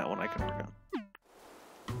 That one I can work on.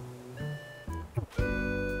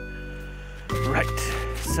 Right.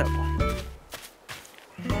 So,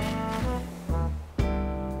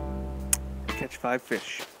 catch 5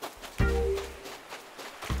 fish.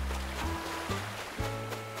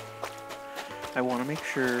 I want to make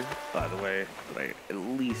sure, by the way, that I at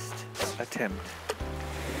least attempt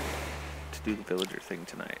to do the villager thing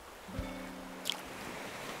tonight.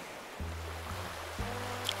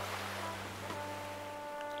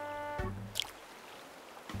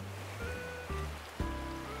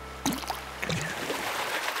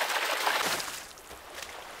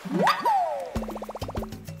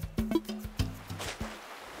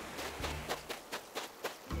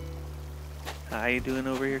 How you doing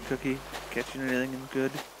over here, Cookie? Catching anything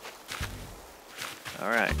good?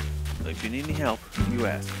 Alright. If you need any help, you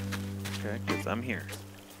ask. Okay? Because I'm here.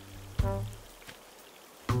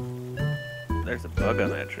 There's a bug on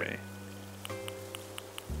that tray.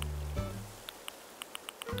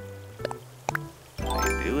 How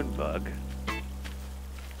you doing, bug?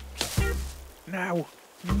 No!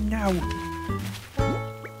 No!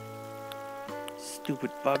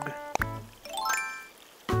 Stupid bug.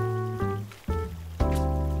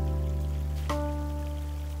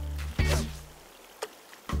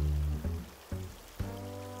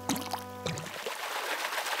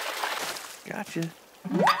 Gotcha.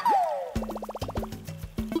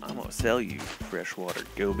 I'm gonna sell you, freshwater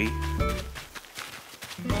goby.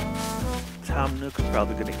 Tom Nook is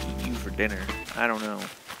probably gonna eat you for dinner. I don't know.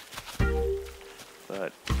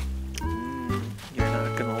 But you're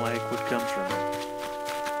not gonna like what comes from it.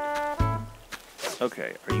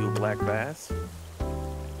 Okay, are you a black bass?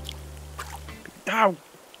 Ow!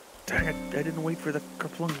 Dang it, I didn't wait for the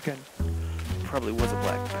kerplunk again. Probably was a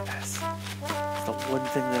black bass. It's the one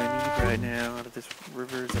thing that I need right now out of this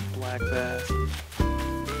river is a black bass.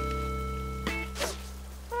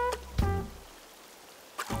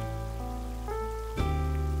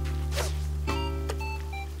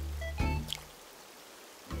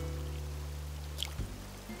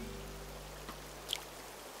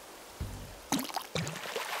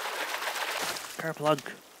 Kerplunk.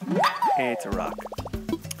 Hey, it's a rock.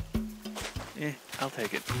 I'll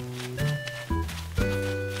take it.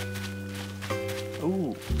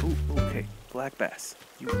 Ooh, okay. Black bass.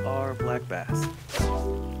 You are black bass.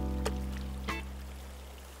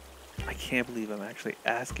 I can't believe I'm actually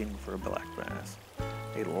asking for a black bass.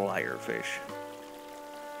 A liar fish.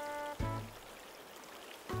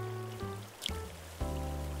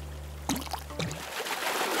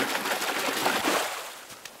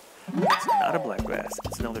 It's not a black bass.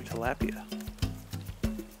 It's another tilapia.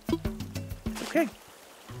 It's okay.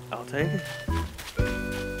 I'll take it.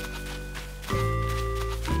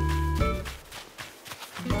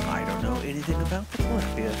 I don't know anything about the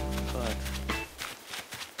tilapia, but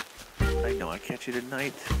I know I catch it at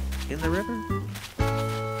night in the river.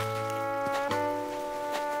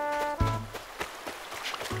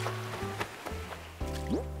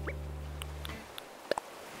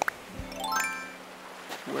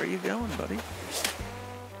 Where are you going, buddy?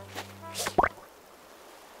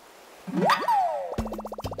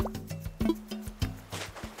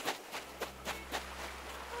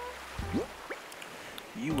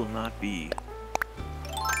 You will not be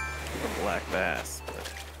a black bass,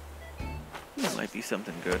 but it might be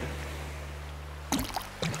something good.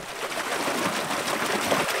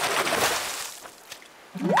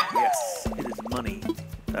 Yes, it is money.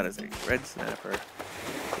 That is a red snapper.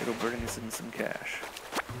 It'll bring us in some cash.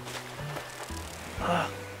 Ah,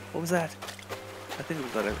 what was that? I think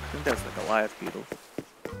that was the Goliath beetle.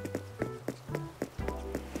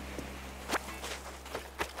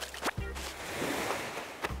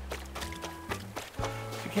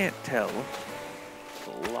 If you can't tell,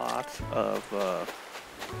 a lot of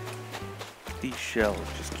these shells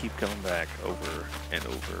just keep coming back over and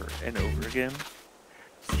over and over again.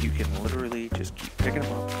 So you can literally just keep picking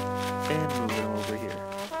them up and moving them over here.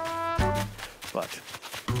 But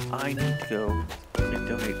I need to go and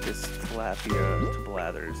donate this tilapia to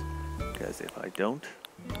Blathers, because if I don't,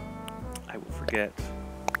 I will forget.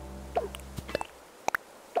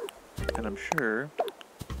 And I'm sure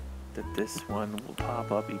that this one will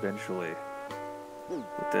pop up eventually.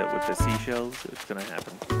 With the seashells, it's gonna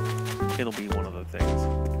happen. It'll be one of the things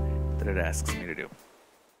that it asks me to do.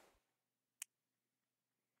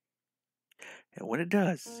 And when it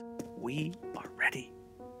does, we are ready.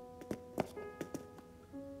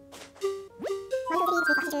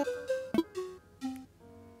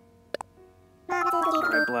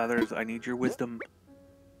 Alright, Blathers, I need your wisdom.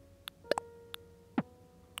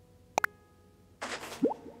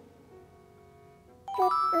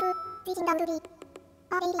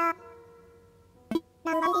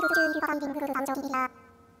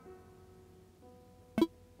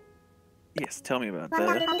 Yes, tell me about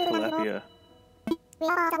that, tilapia.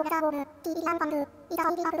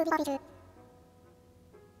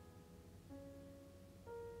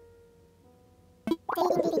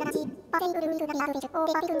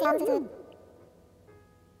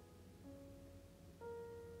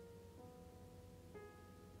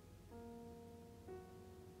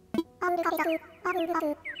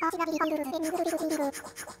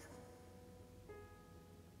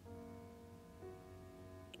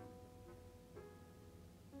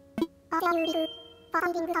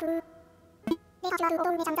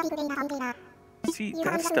 See,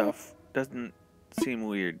 that stuff doesn't seem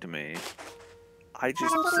weird to me. I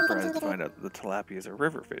just surprised to find out that the tilapia is a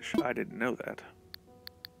river fish. I didn't know that.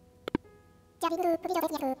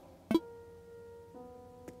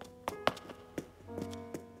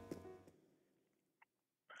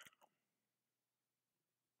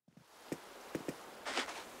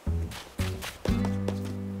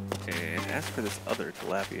 And as for this other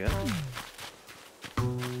tilapia,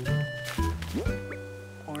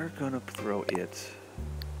 we're gonna throw it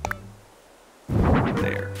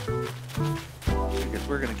there. Because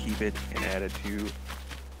we're gonna keep it and add it to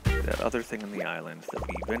that other thing on the island that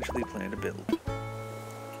we eventually plan to build.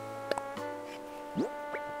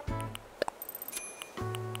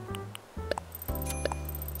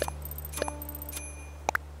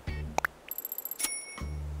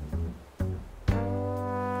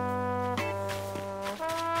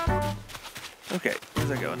 Okay, where's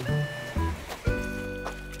that going?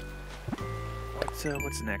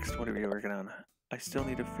 What's next? What are we working on? I still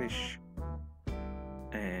need a fish.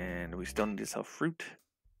 And we still need to sell fruit.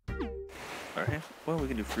 Alright, well, we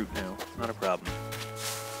can do fruit now. Not a problem.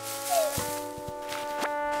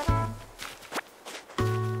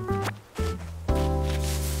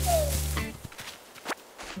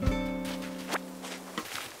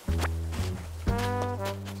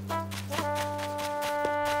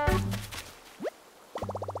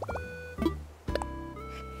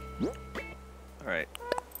 Alright.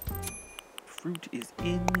 Fruit is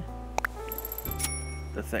in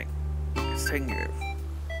the thing. It's taken care of.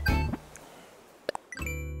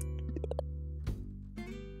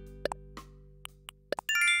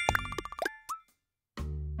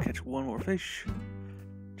 Catch one more fish.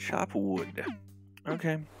 Chop wood.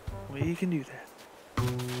 Okay, we can do that.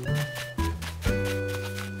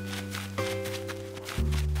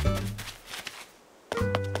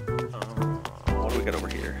 What do we got over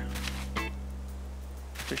here?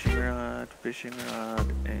 Fishing rod,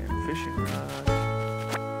 and fishing rod.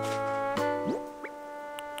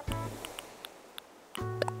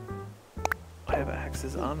 I have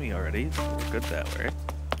axes on me already, so we're good that way.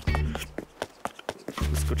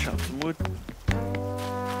 Let's go chop some wood.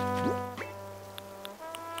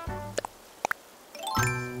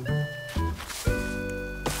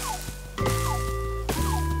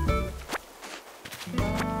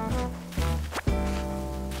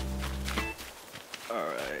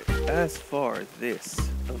 Alright, as far as this,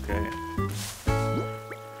 okay.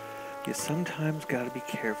 You sometimes gotta be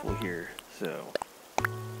careful here, so.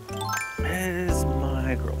 As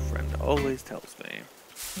my girlfriend always tells me,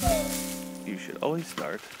 you should always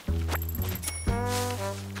start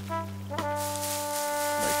by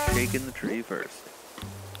shaking the tree first.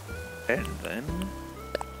 And then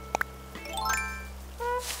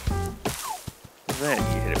you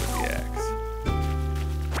hit it with the axe.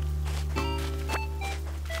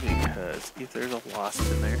 Because if there's a wasp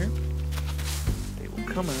in there, they will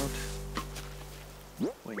come out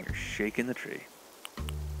when you're shaking the tree.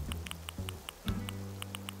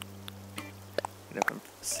 And if I'm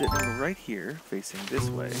sitting right here, facing this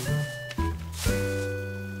way,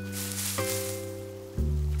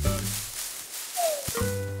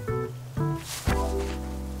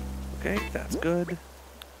 okay, that's good.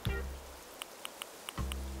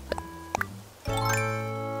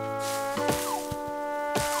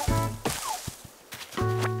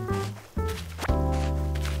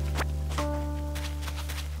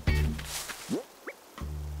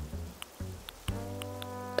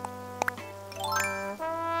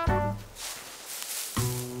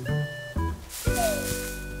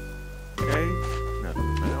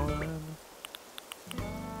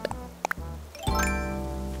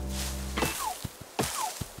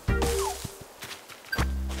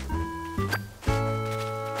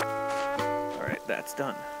 That's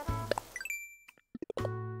done.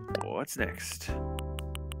 What's next?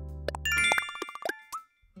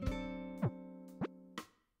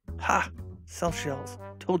 Ha! Self shells.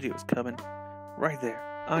 Told you it was coming. Right there.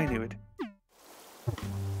 I knew it.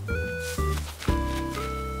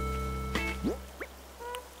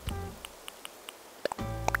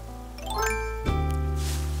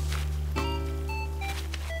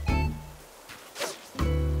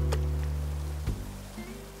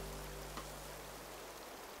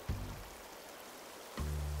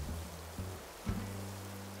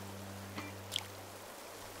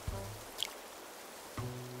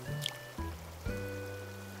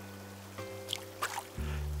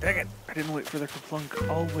 Dang it! I didn't wait for the kerplunk.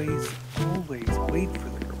 Always, always wait for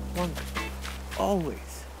the kerplunk.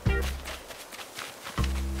 Always.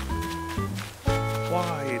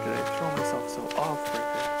 Why did I throw myself so off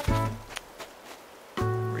right there?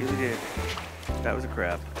 Really did. That was a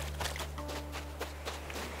crap.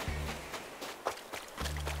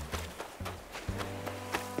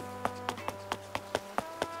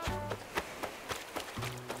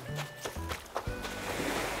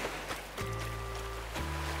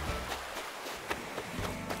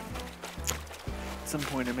 At some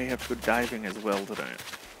point I may have to go diving as well today.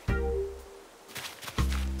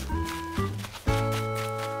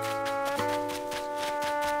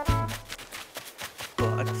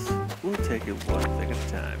 But we'll take it one thing at a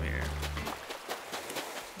time here.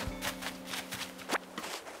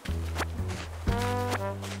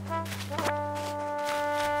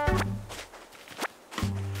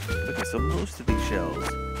 Okay, so most of these shells,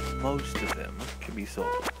 most of them can be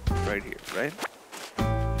sold right here, right?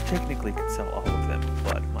 Technically could sell all of them,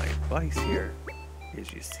 but my advice here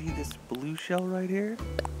is you see this blue shell right here?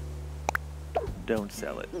 Don't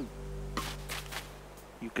sell it.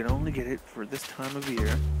 You can only get it for this time of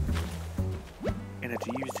year, and it's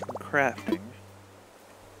used in crafting.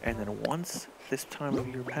 And then once this time of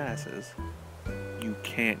year passes, you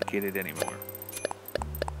can't get it anymore.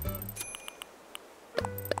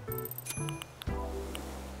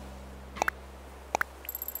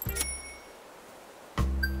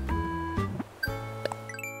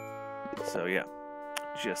 So yeah,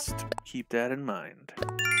 just keep that in mind.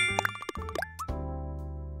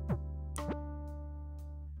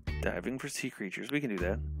 Diving for sea creatures, we can do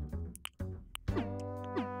that.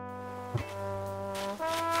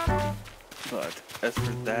 But as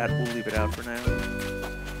for that, we'll leave it out for now.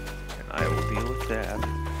 And I will deal with that.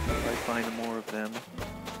 If I find more of them,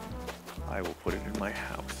 I will put it in my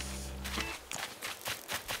house.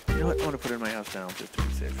 You know what? I want to put it in my house now just to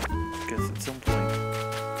be safe. Because at some point,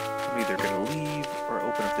 I'm either going to leave or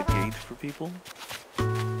open up the gate for people.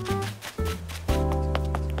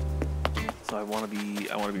 So I want to be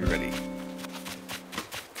ready.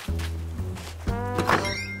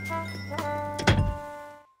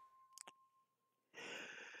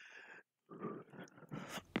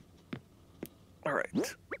 All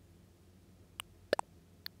right.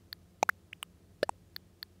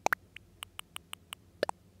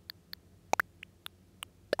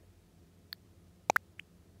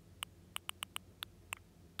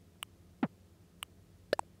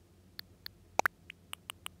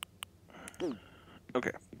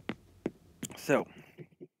 Okay. So,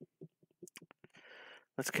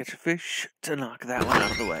 let's catch a fish to knock that one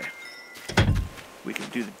out of the way. We can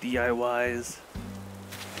do the DIYs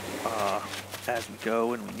as we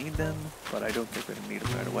go and we need them, but I don't think we're going to need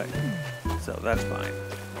them right away. So that's fine.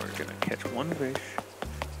 We're going to catch one fish,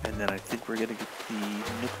 and then I think we're going to get the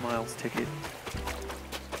Nook Miles ticket,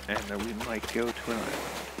 and then we might go to an island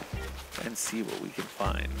and see what we can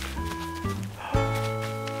find.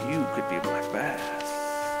 You could be a black bass.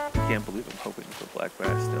 I can't believe I'm hoping for black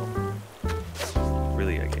bass still.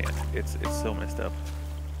 Really, I can't. It's so messed up.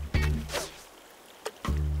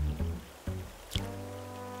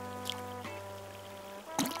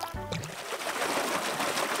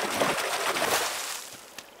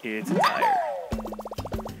 It's a tire.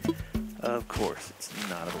 Of course, it's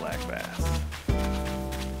not a black bass.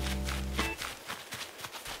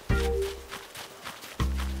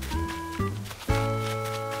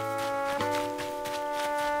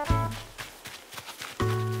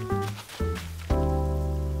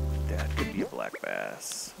 That could be a black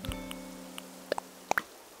bass.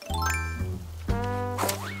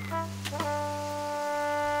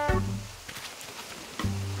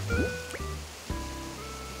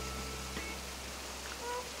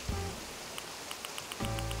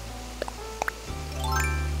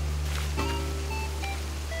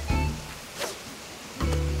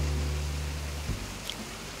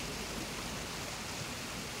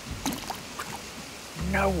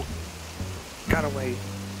 No! Got away.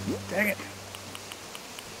 Dang it.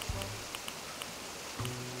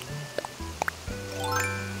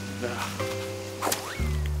 Ugh.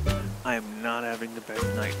 I am not having the best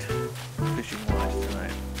night fishing-wise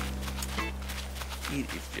tonight.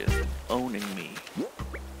 It is just owning me.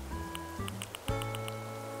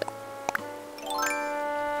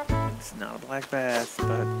 It's not a black bass,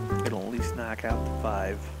 but it'll at least knock out the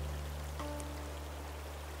 5.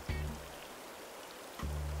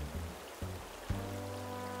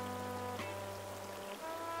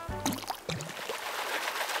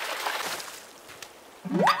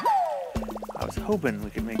 I was hoping we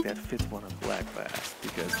could make that 5th one a black bass,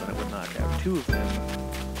 because then it would knock out 2 of them.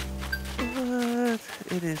 But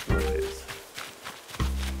it is what it is.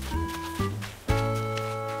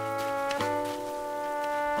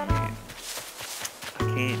 I mean, I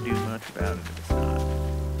can't do much about it if it's not.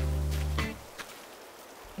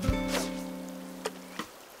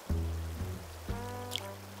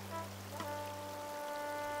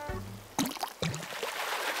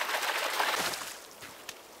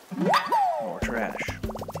 More trash.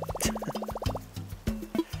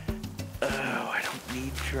 Oh, I don't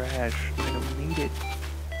need trash. I don't need it.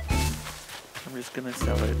 I'm just gonna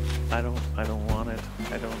sell it. I don't want it.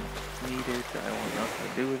 I don't need it. I want nothing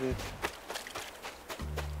to do with it.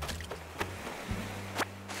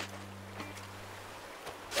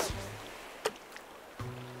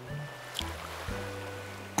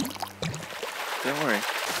 Don't worry.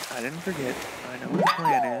 I didn't forget. I know what the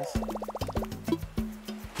plan is.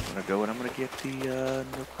 I'm gonna go and I'm gonna get the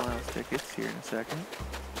Nook Miles tickets here in a second.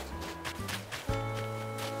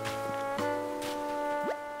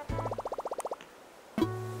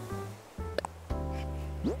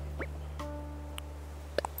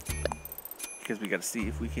 Because we gotta see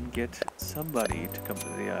if we can get somebody to come to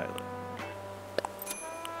the island.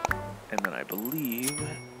 And then I believe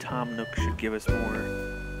Tom Nook should give us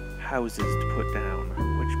more houses to put down,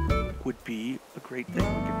 which would be a great thing.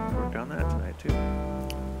 We can work on that tonight too.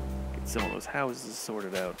 Get some of those houses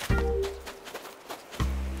sorted out.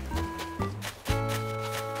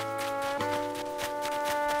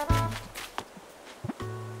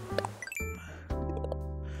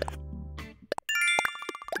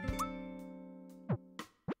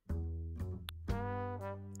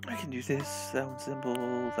 I can do this. That one's simple.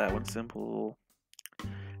 That one's simple.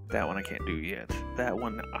 That one I can't do yet. That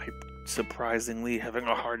one I'm surprisingly having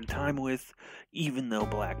a hard time with, even though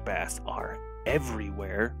black bass are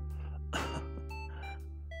everywhere.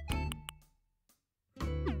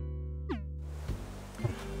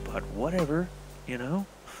 But whatever, you know?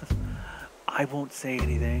 I won't say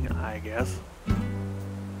anything, I guess.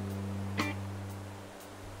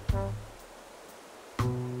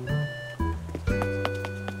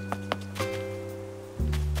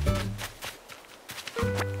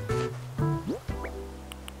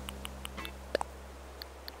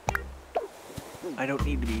 I don't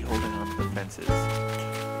need to be holding on to the fences,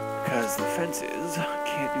 because the fences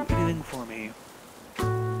can't do anything for me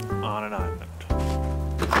on an island.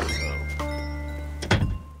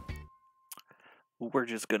 So we're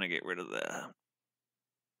just gonna get rid of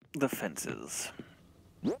the fences.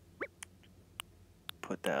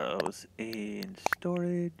 Put those in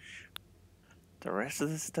storage. The rest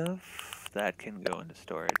of the stuff, that can go into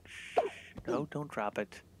storage. No, don't drop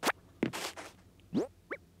it.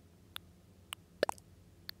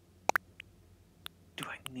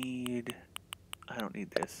 I don't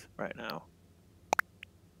need this right now.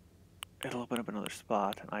 It'll open up another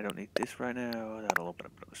spot. I don't need this right now. That'll open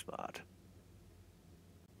up another spot.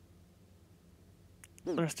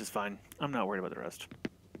 The rest is fine. I'm not worried about the rest.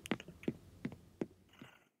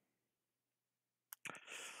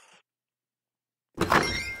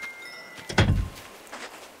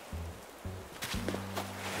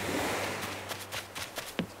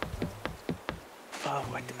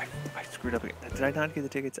 Oh, I screwed up again. Did I not get the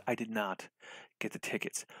tickets? I did not get the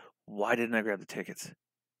tickets. Why didn't I grab the tickets?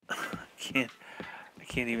 I can't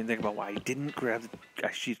even think about why I didn't grab the...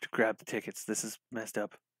 I should grab the tickets. This is messed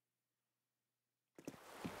up.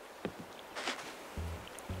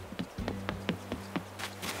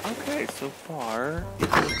 Okay, so far, it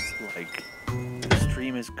looks like the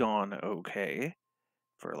stream has gone okay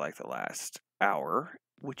for like the last hour,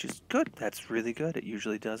 which is good. That's really good. It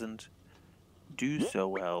usually doesn't do so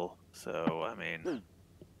well, so I mean,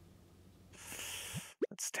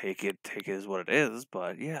 let's take it as what it is.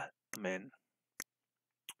 But yeah, I mean,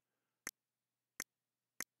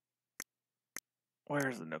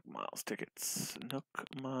 where's the Nook Miles tickets? Nook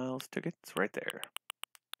Miles tickets, right there.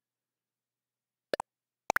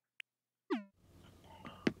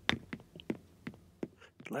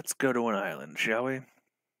 Let's go to an island, shall we?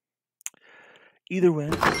 Either way,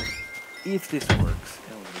 if this works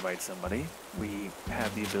and we invite somebody, we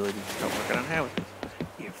have the ability to start working on houses.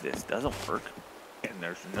 If this doesn't work and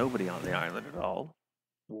there's nobody on the island at all,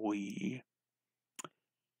 we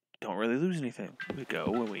don't really lose anything. We go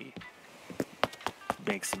and we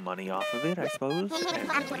make some money off of it, I suppose, and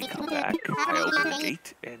then we come back, I open the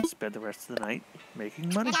gate, and spend the rest of the night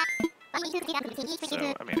making money. So,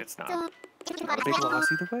 I mean, it's not a big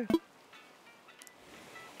loss either way.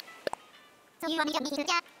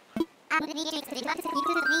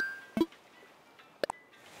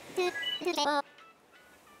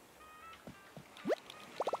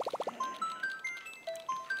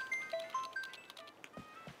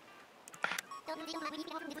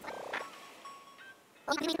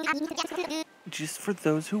 Just for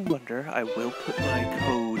those who wonder, I will put my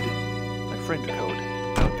code, my friend code,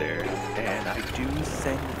 out there, and I do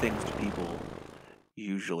send things to people,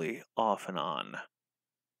 usually off and on,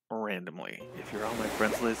 randomly. If you're on my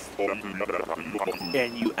friends list,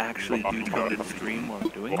 and you actually do come to the stream while I'm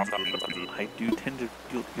doing it, I do tend to,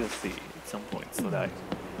 you'll see at some points that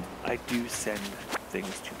I do send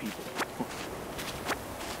things to people.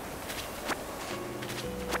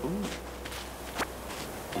 Ooh.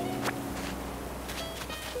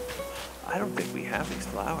 I don't think we have these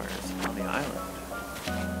flowers on the island.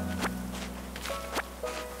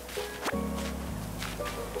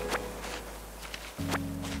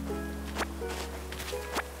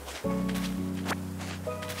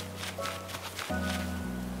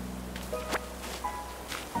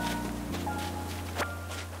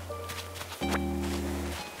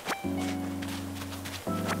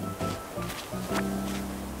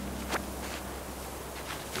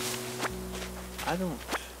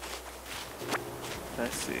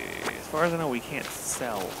 Let's see. As far as I know, we can't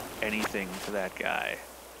sell anything to that guy.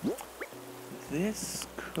 this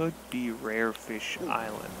could be Rarefish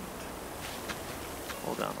Island.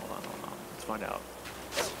 Hold on. Let's find out.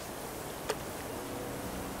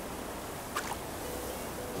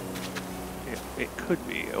 It could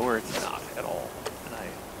be, or it's not at all.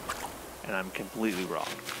 And I'm completely wrong.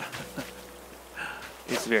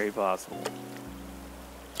 It's very possible.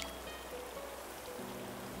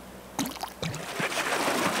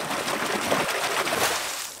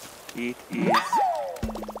 It is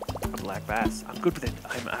a black bass. I'm good with it.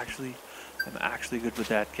 I'm actually good with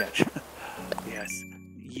that catch. Yes,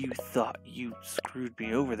 you thought you screwed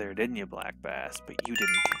me over there, didn't you, black bass? But you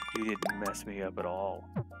didn't. You didn't mess me up at all.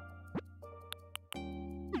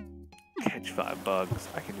 Catch 5 bugs.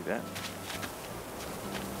 I can do that.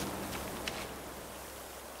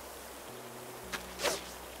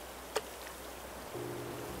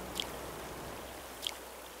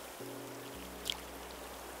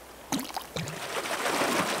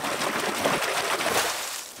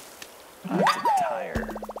 That's a tire.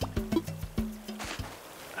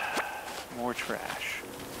 More trash.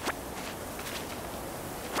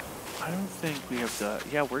 I don't think we have to...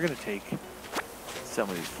 Yeah, we're going to take some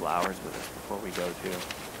of these flowers with us before we go too.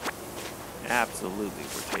 Absolutely,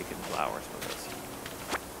 we're taking flowers with us.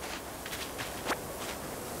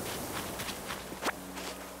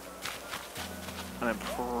 And I'm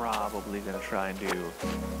probably going to try and do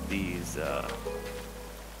these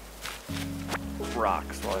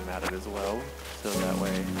rocks while I'm at it as well. So that way,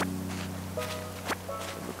 it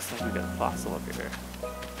looks like we got a fossil up here.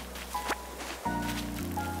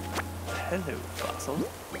 Hello, fossil.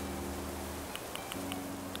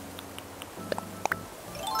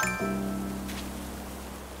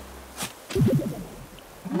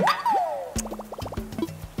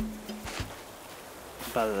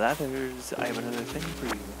 Blathers, I have another thing for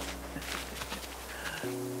you.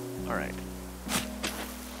 Alright.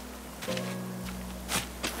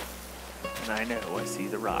 And I know, I see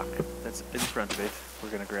the rock that's in front of it. We're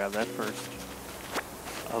gonna grab that first.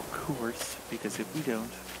 Of course, because if we don't...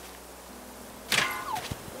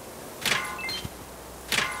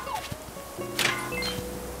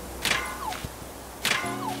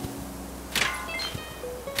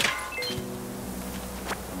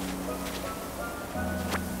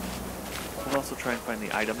 We'll also try and find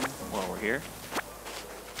the item while we're here.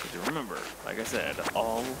 Because remember, like I said,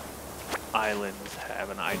 all islands have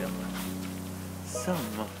an item.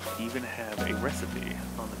 Some even have a recipe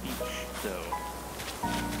on the beach, so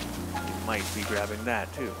we might be grabbing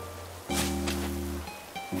that too.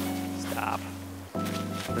 Stop.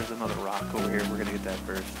 There's another rock over here. We're gonna get that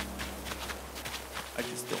first. I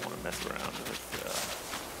just don't want to mess around with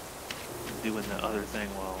doing the other thing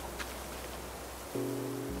while...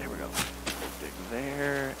 There we go. We'll dig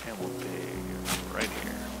there, and we'll dig right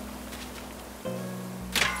here.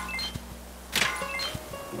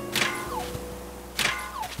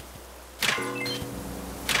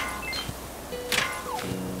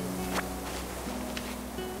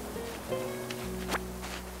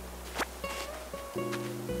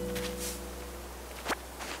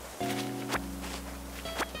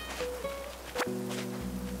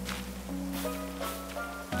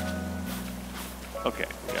 Okay,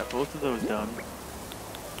 we got both of those done.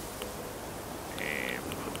 And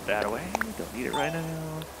we'll put that away. Don't need it right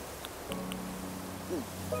now.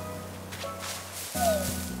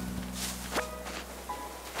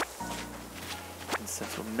 And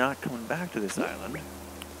since we're not coming back to this island,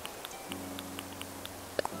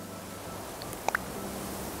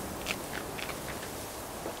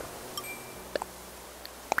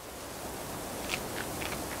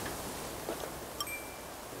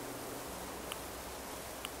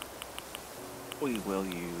 we will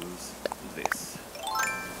use this.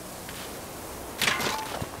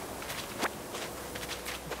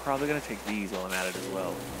 I'm probably going to take these while I'm at it as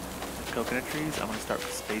well. The coconut trees, I'm going to start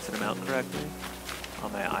spacing them out correctly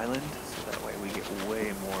on my island, so that way we get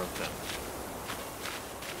way more of them.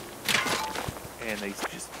 And they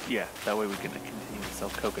just, yeah, that way we can continue to sell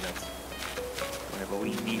coconuts whenever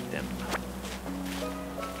we need them.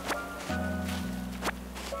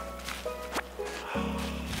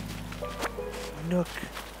 Nook.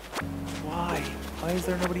 Why? Why is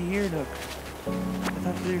there nobody here, Nook? I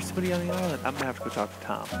thought there's somebody on the island. I'm gonna have to go talk to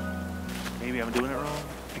Tom. Maybe I'm doing it wrong.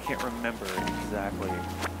 I can't remember exactly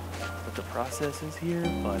what the process is here,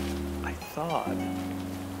 but I thought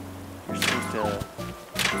you're supposed to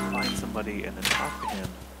find somebody and then talk to him,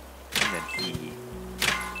 and then he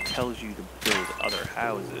tells you to build other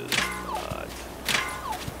houses, but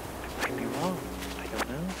I might be wrong. I don't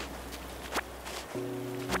know.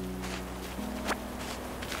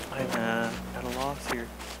 I'm at a loss here.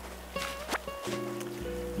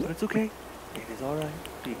 But it's okay. It is alright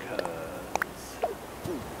because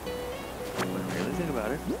when we really think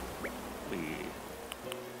about it, we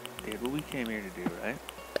did what we came here to do, right?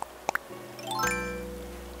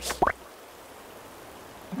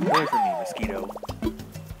 Away from me, mosquito.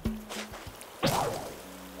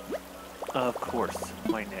 Of course,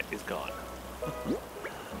 my net is gone.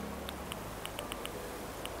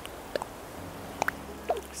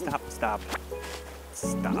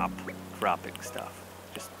 Stop dropping stuff.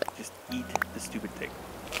 Just eat the stupid thing.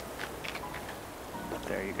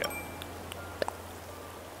 There you go.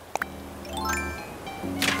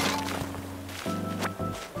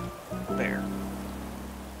 There.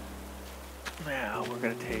 Now we're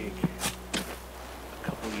gonna take a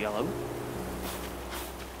couple yellow,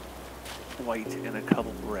 white, and a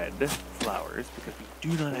couple red flowers because we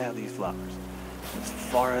do not have these flowers. As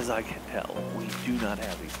far as I can tell, we do not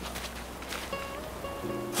have these flowers.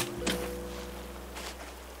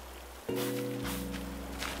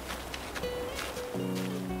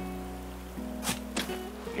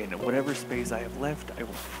 In whatever space I have left, I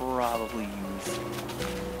will probably use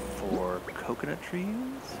for coconut trees,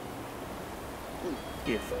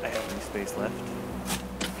 if I have any space left.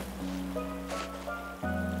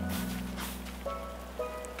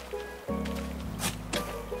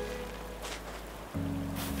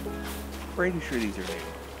 Pretty sure these are new.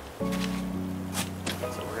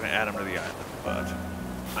 So we're gonna add them to the island, but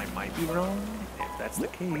I might be wrong. If that's the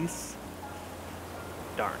case,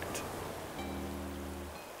 darn it.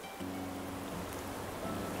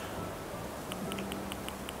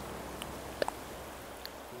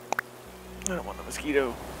 I don't want the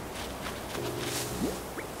mosquito.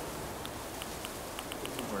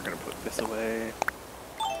 We're gonna put this away.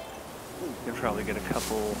 We can probably get a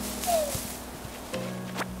couple.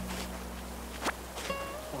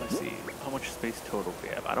 Let's see, how much space total we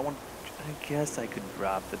have? I don't want. I guess I could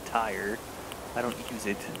drop the tire. I don't use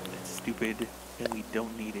it. It's stupid, and we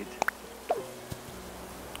don't need it.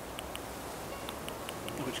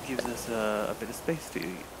 Which gives us a bit of space to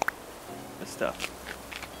eat the stuff.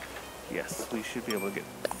 Yes, we should be able to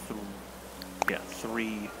get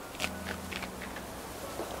three.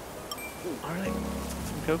 Alright, let's get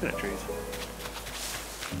some coconut trees.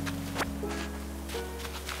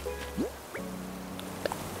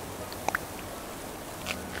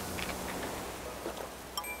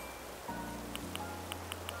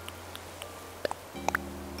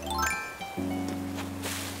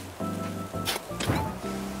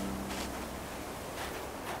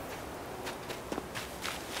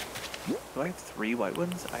 Do I have 3 white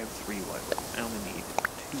ones? I have 3 white ones. I only need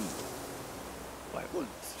 2 white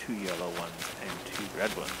ones, 2 yellow ones, and 2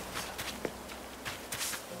 red ones.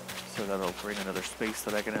 So that'll bring another space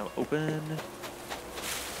that I can have open.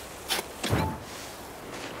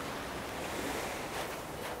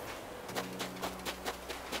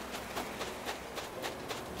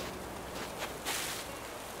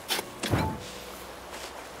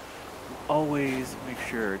 Always make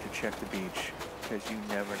sure to check the beach, because you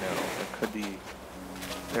never know.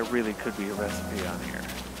 There really could be a recipe on here.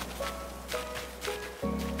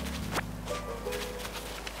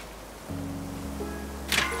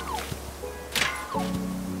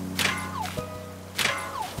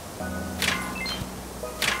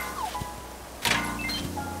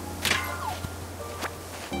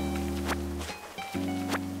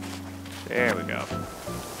 There we go.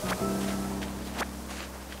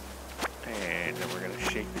 And then we're going to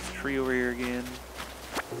shake this tree over here again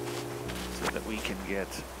so that we can get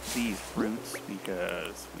these fruits,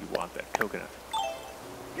 because we want that coconut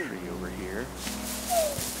tree over here.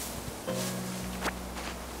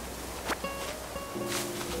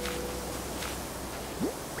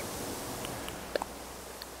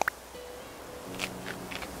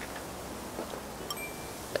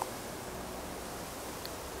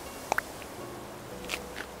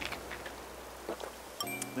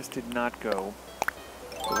 This did not go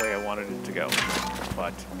the way I wanted it to go,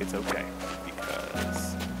 but it's okay,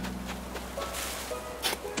 because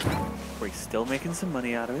we're still making some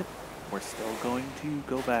money out of it. We're still going to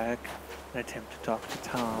go back and attempt to talk to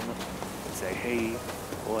Tom and say, hey,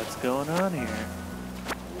 what's going on here?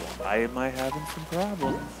 Why am I having some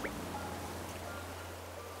problems?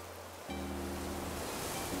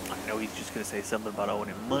 I know he's just going to say something about owing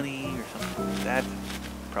him money or something like that.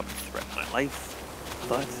 Probably threaten my life.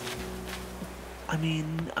 But, I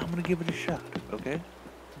mean, I'm gonna give it a shot, okay?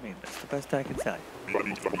 I mean, that's the best I can tell you. I'm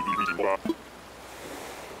ready to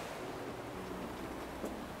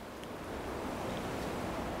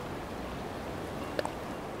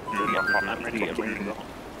go.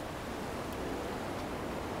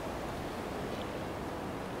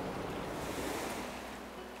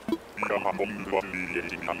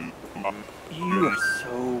 You are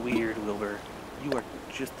so weird, Wilbur. You are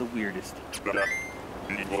just the weirdest. Just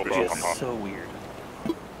so weird.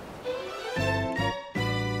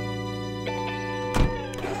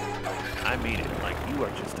 I mean it. Like, you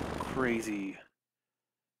are just a crazy,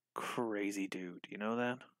 crazy dude. You know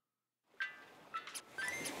that?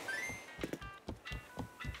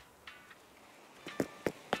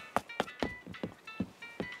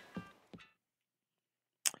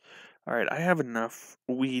 Alright, I have enough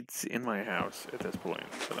weeds in my house at this point,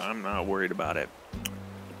 but I'm not worried about it.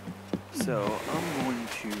 So, I'm going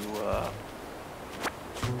to,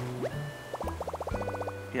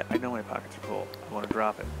 yeah, I know my pockets are full. I want to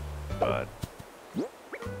drop it, but...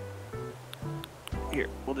 Here,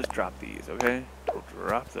 we'll just drop these, okay? We'll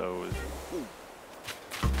drop those.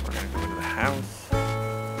 We're gonna go into the house.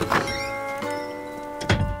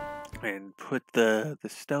 And put the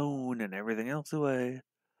stone and everything else away.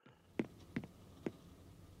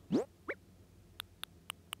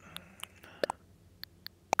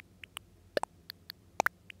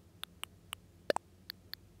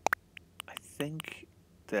 I think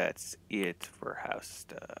that's it for house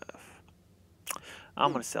stuff.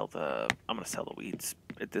 I'm gonna sell the weeds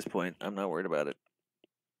at this point. I'm not worried about it.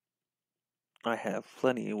 I have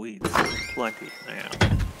plenty of weeds. Plenty, I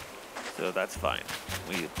am. So that's fine.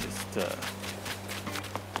 We just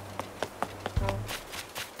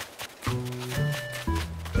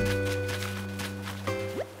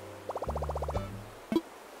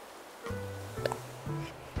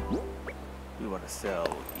we want to sell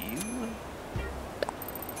you.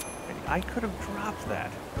 And I could have dropped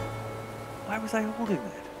that. Why was I holding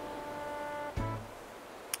that?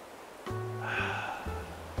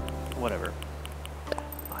 Whatever.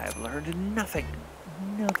 I have learned nothing.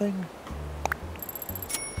 Nothing.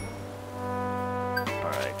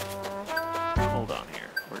 Alright. Hold on here.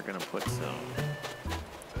 We're gonna put some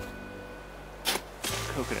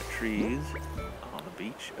coconut trees on the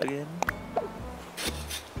beach again.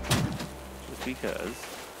 Just because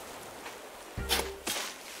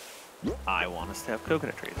I want us to have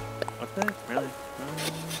coconut trees. What's that? Really?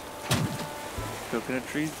 Coconut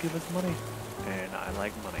trees give us money. And I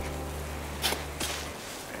like money.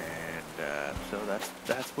 And so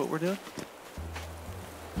that's what we're doing.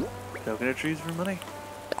 Coconut trees for money.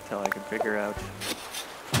 Until I can figure out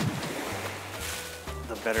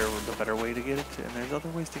the better way to get it. And there's other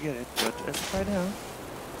ways to get it, but as of right now,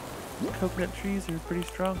 coconut trees are pretty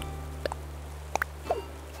strong.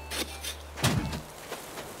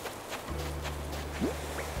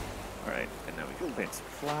 Alright, and now we can plant some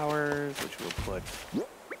flowers, which we'll put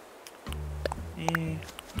and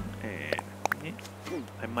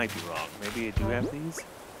I might be wrong. Maybe I do have these,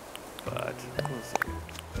 but we'll see.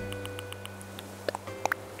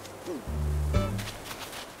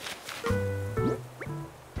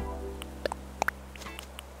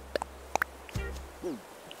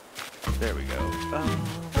 There we go.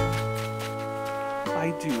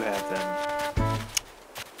 I do have them.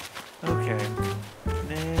 Okay.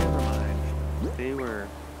 Never mind. They were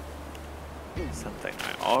something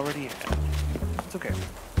I already had. It's okay.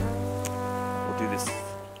 We'll do this.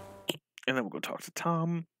 And then we'll go talk to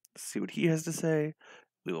Tom, see what he has to say.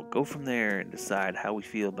 We will go from there and decide how we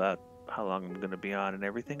feel about how long I'm going to be on and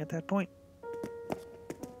everything at that point.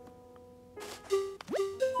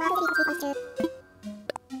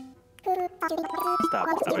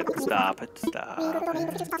 Stop it.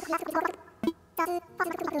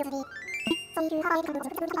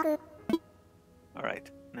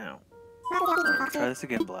 Alright, now. Try this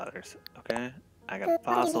again, Blathers, okay? I got a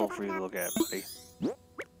fossil for you to look at, buddy.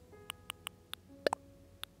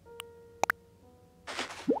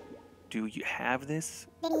 Do you have this?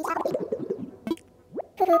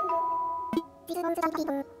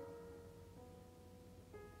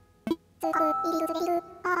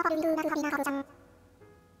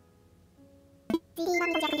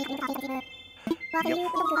 Yep.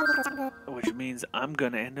 Which means I'm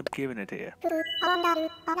gonna end up giving it to you. Oh,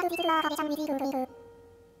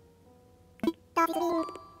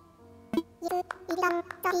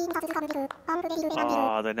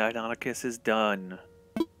 the Deinonychus is done.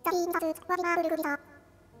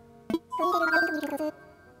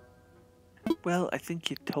 Well, I think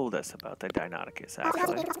you told us about the Deinonychus,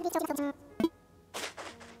 actually.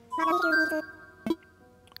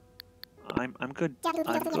 I'm good.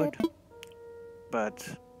 I'm good.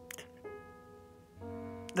 But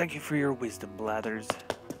thank you for your wisdom, Blathers.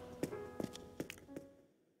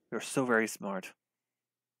 You're so very smart.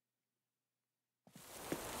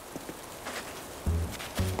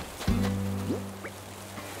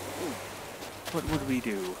 What would we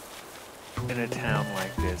do in a town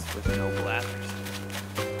like this with no blathers.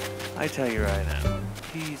 I tell you right now,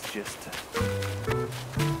 he's just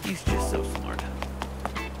so smart.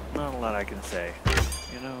 Not a lot I can say.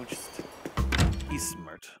 You know, just, he's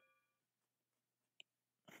smart.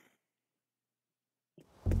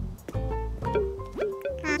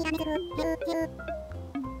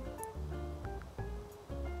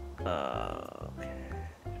 Okay.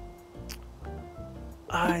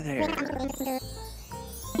 Hi there.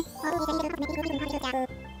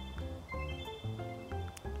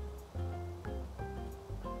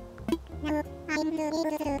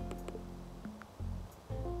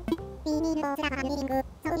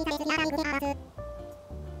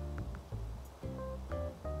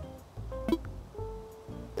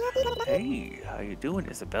 Hey, how you doing,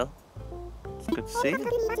 Isabel? It's good to see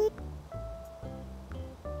you.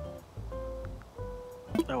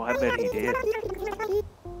 Oh, I bet he did.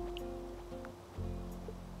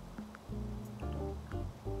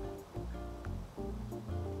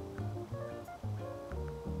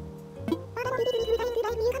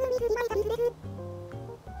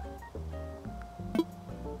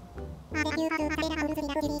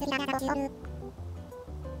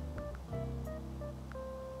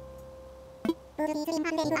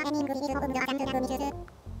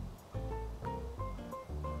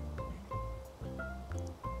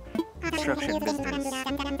 Construction business.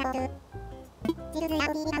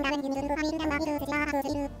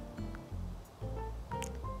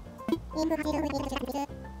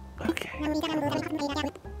 Okay.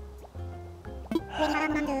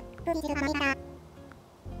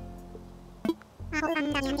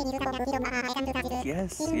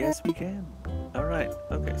 Yes, we can. All right.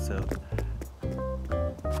 Okay, so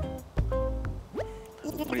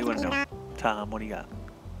what do you want to know, Tom? What do you got?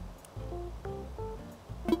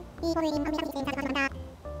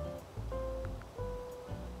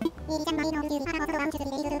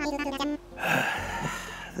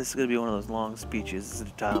 This is gonna be one of those long speeches, isn't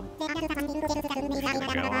it, Tom? You're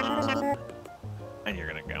gonna go on, and you're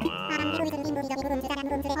gonna go on.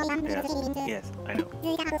 Yes, I know.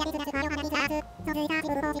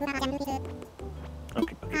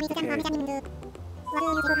 Okay.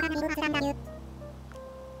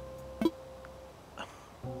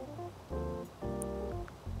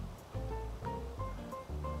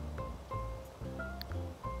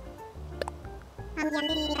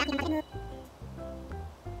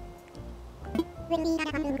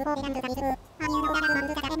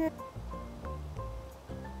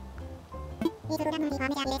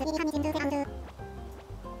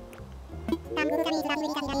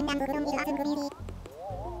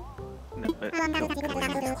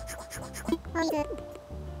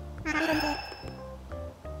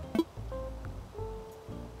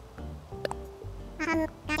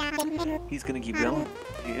 He's gonna keep going.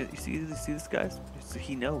 You see this, guys?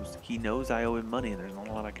 He knows I owe him money, and there's not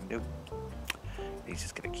a lot I can do. He's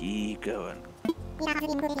just gonna keep going.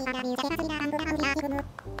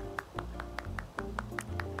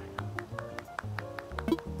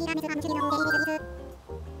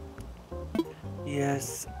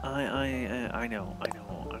 Yes, I know.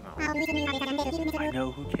 I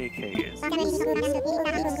know who KK is.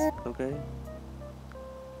 Yes, okay.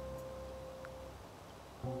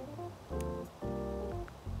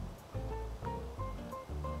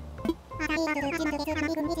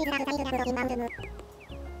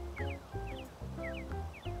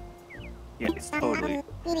 Yeah, it's totally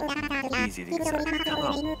easy to get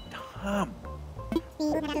started. Tom,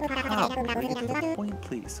 bring it to the point,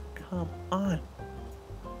 please. Come on.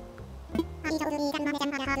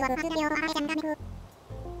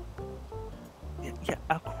 Yeah,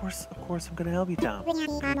 of course I'm gonna help you, Tom.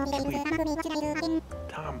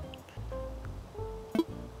 Tom.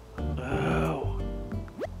 Oh.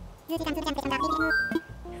 You're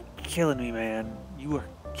killing me, man. You are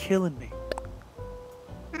killing me.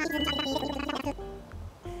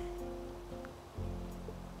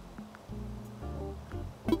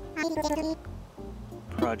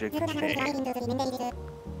 Project K.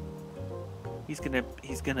 He's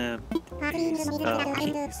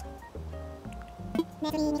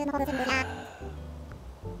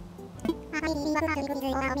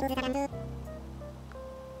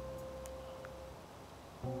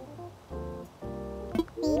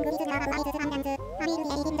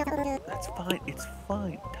That's fine. It's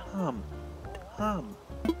fine, Tom.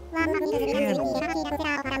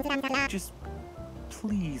 Just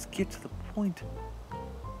please get to the point.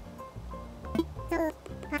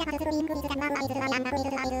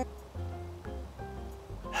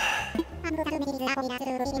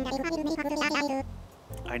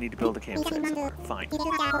 I need to build a campsite somewhere. Fine.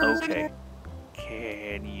 Okay.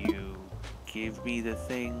 Can you give me the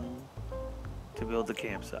thing to build the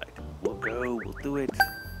campsite. We'll go, we'll do it.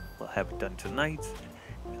 We'll have it done tonight.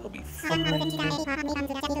 It'll be fun.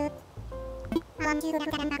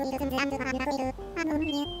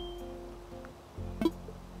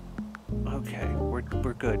 Okay, we're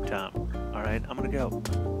good, Tom. Alright, I'm gonna go.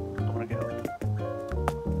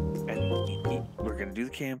 And we're gonna do the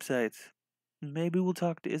campsite. Maybe we'll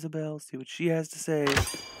talk to Isabelle, see what she has to say.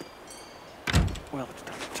 Well, let's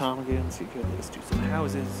talk to Tom again, see if let's do some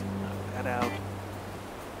houses, knock that out.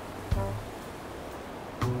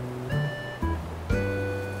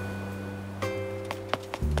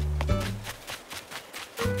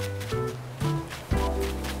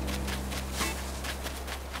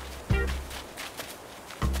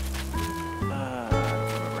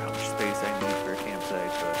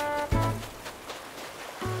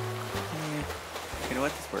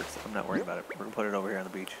 I'm not worried about it. We're gonna put it over here on the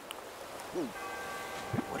beach.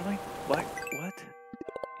 Wait, what?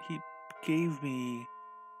 He gave me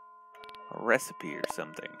a recipe or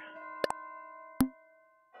something.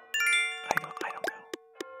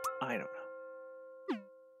 I don't know.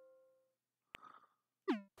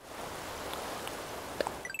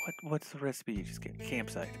 What's the recipe you just get?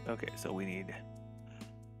 Campsite. Okay, so we need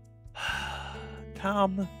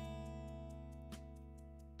Tom.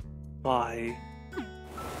 Why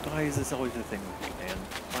is this always a thing with you, man?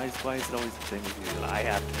 Why is it always a thing with you that I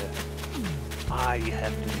have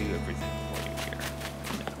to do everything for you here?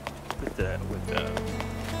 With the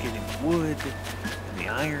getting wood and the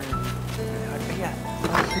iron. Yeah,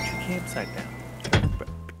 put your campsite down. But,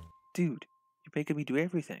 dude, you're making me do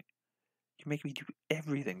everything. You're making me do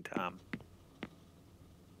everything, Tom.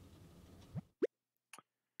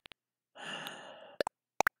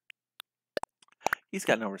 He's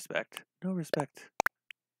got no respect. No respect.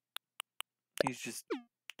 He's just,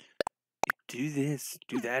 do this,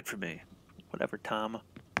 do that for me. Whatever, Tom.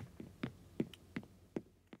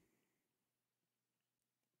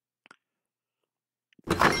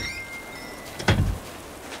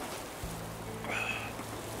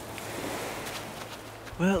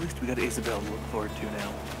 Well, at least we got Isabelle to look forward to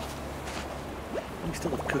now. We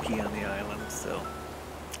still have Cookie on the island, so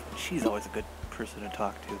she's always a good person to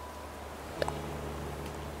talk to.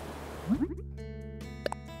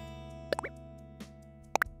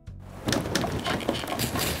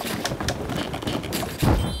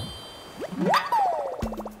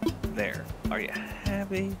 There. Are you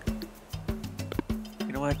happy?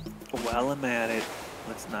 You know what? While I'm at it,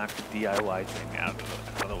 let's knock the DIY thing out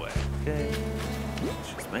of the way. Okay?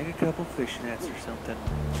 Let's just make a couple fish nets or something.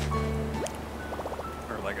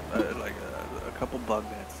 Or like a couple bug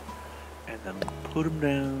nets. And then put them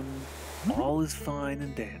down. All is fine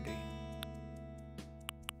and dandy.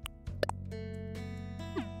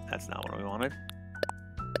 That's not what we wanted.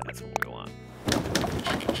 That's what we want.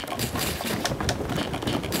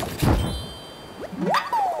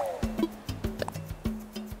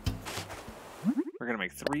 We're gonna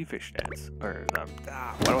make 3 fish nets. Or, why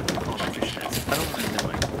do I keep calling them fish nets? I don't know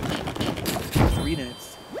what I'm doing. 3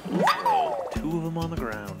 nets. We'll throw 2 of them on the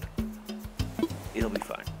ground. It'll be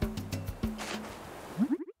fine.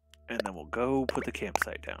 And then we'll go put the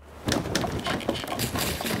campsite down.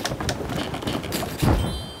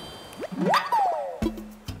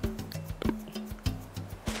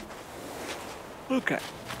 Okay.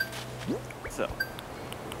 So.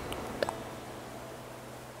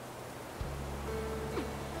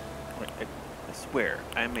 I swear,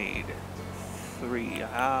 I made 3.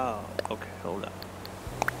 Oh, okay, hold on.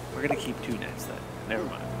 We're gonna keep 2 nets then. Never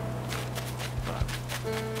mind.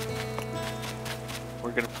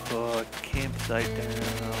 We're gonna put campsite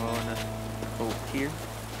down over here.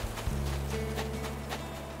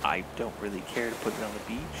 I don't really care to put it on the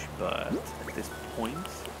beach, but at this point,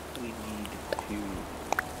 we need to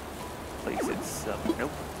place it some.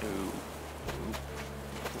 Nope.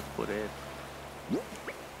 We'll put it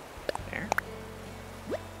there.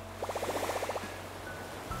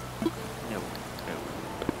 No.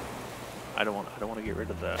 I don't want to get rid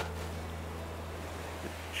of the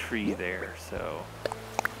tree there, so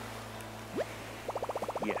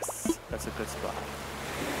yes, that's a good spot.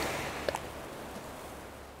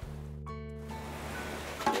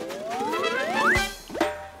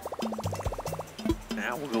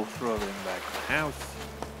 Now we'll go throw everything back in the house.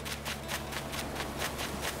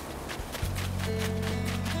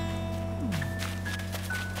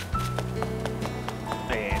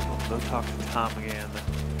 And we'll go talk to Tom again.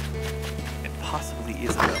 And possibly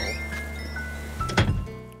Isabelle.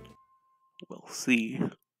 We'll see.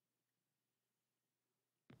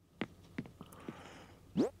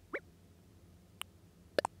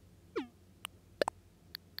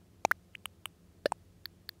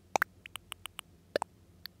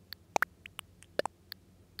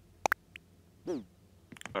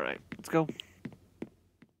 Alright, let's go.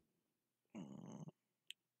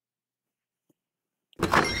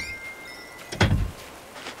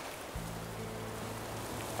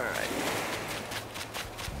 Alright.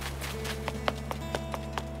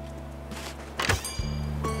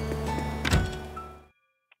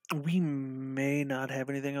 We may not have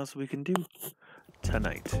anything else we can do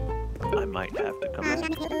tonight. I might have to come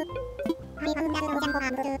back.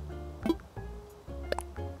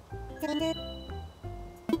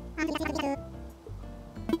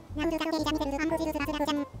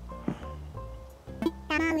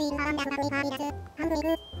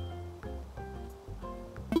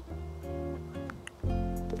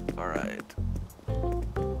 Alright.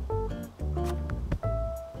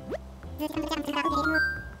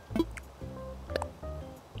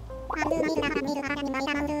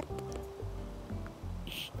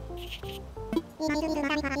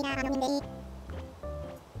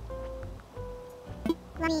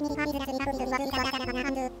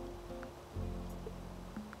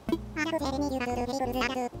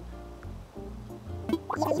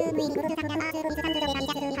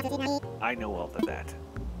 I know all of that.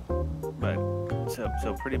 But,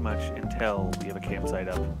 so pretty much until we have a campsite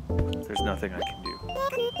up, there's nothing I can do.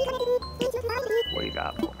 What do you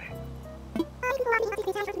got for me?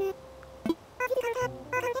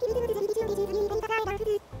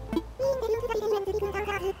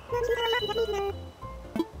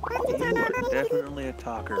 You are definitely a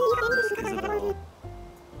talker, Miss Isabel.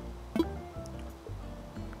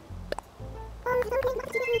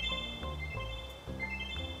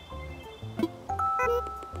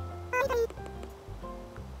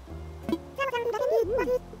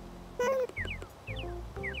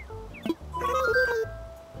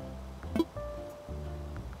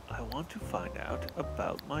 I want to find out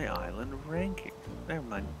about my island ranking. Never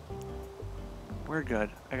mind. We're good.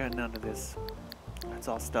 I got none of this. That's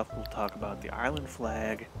all stuff we'll talk about. The island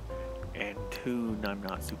flag and tune I'm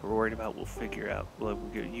not super worried about. We'll figure out what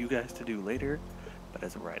we'll get you guys to do later. But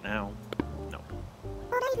as of right now, no.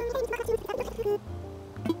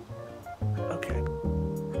 Okay.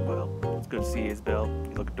 Well, it's good to see you, Isabel.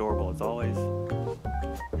 You look adorable as always.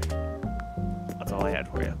 That's all I had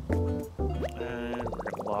for you. And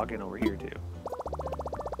we're gonna log in over here too.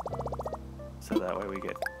 So that way we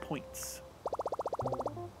get points.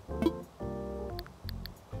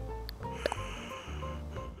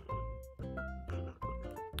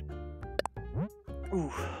 Ooh,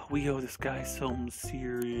 we owe this guy some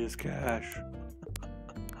serious cash.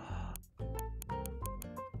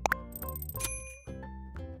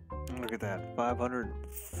 Look at that,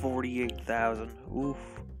 548,000. Oof.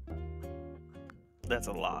 That's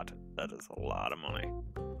a lot. That is a lot of money.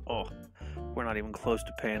 Oh, we're not even close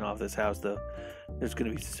to paying off this house though. There's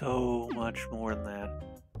gonna be so much more than that.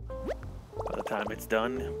 By the time it's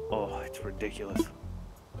done, oh, it's ridiculous.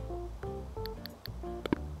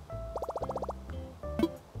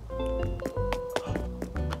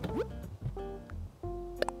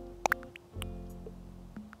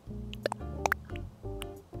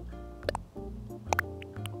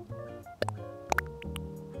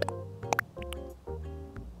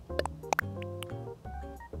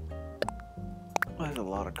 There's a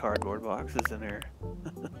lot of cardboard boxes in here.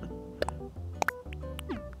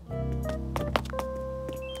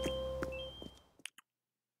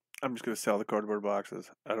 I'm just gonna sell the cardboard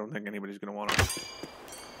boxes. I don't think anybody's gonna want them.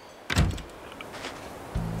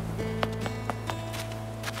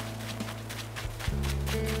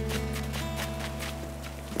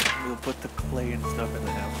 We'll put the clay and stuff in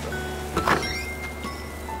the house though.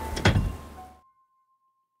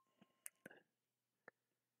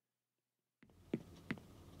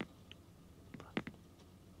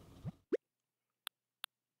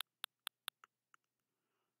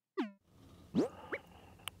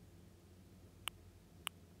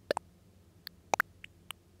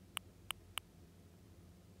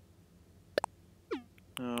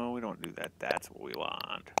 No, we don't do that. That's what we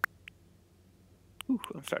want. Ooh,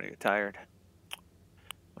 I'm starting to get tired. I'm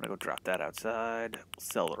gonna go drop that outside.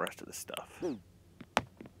 Sell the rest of the stuff. I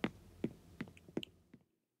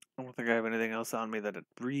don't think I have anything else on me that it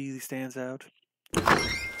really stands out.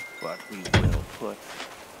 But we will put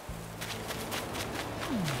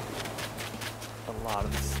a lot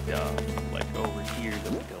of stuff like over here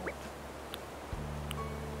that we don't.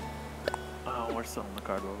 Oh, we're selling the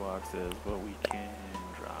cardboard boxes, but we can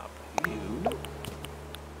drop you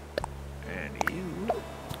and you.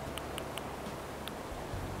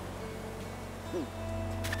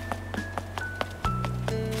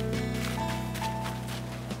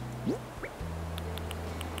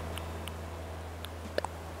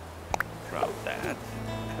 Drop that,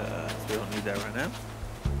 because we don't need that right now.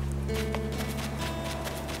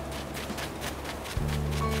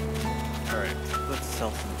 Alright, let's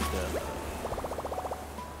sell some stuff.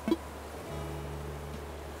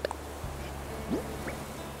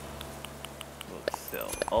 Let's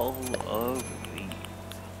sell all of these.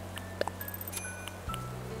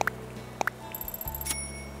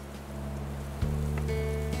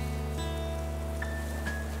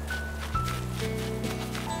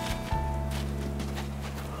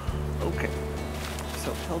 Okay,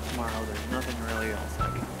 so till tomorrow there's nothing really else I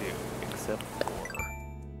can do except for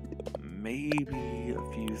maybe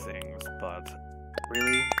a few things, but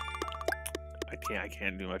really I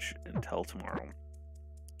can't do much until tomorrow.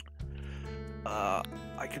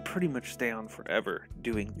 I could pretty much stay on forever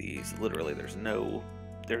doing these. Literally, there's no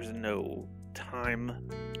time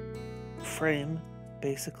frame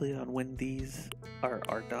basically on when these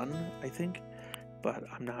are done, I think. But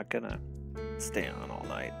I'm not gonna stay on all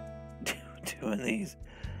night doing these.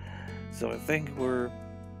 So I think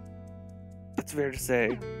it's fair to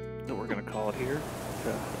say that we're gonna call it here,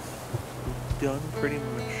 because we've done pretty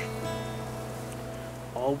much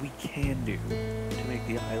all we can do to make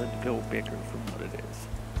the island go bigger from what it is.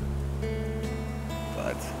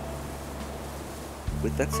 But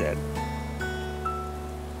with that said,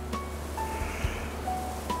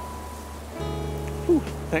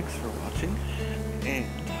 thanks for watching, and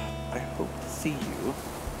I hope to see you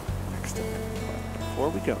next time. But before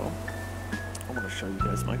we go, I want to show you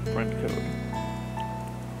guys my friend code.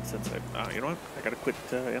 Since you know what? I gotta quit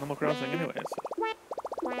Animal Crossing anyways.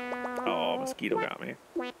 Oh, mosquito got me.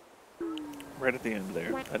 Right at the end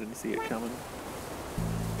there. I didn't see it coming.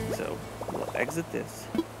 So, we'll exit this.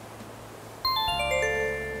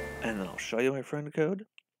 And then I'll show you my friend code.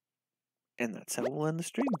 And that's how we'll end the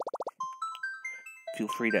stream. Feel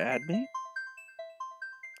free to add me.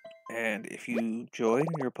 And if you join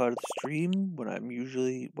and you're a part of the stream, what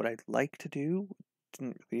I'd like to do,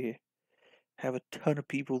 didn't really have a ton of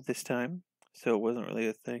people this time, so it wasn't really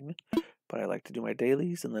a thing. But I like to do my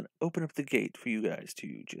dailies and then open up the gate for you guys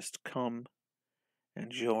to just come and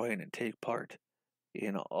join and take part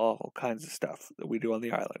in all kinds of stuff that we do on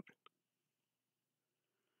the island.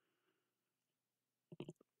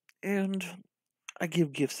 And I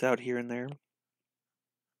give gifts out here and there.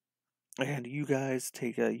 And you guys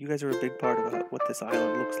you guys are a big part of what this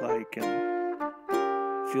island looks like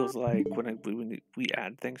and feels like when we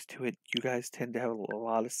add things to it. You guys tend to have a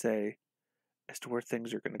lot of say as to where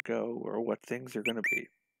things are going to go or what things are going to be.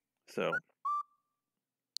 So,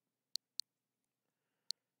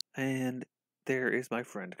 and there is my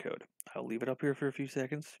friend code. I'll leave it up here for a few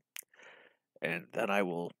seconds, and then I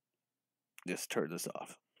will just turn this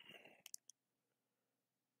off.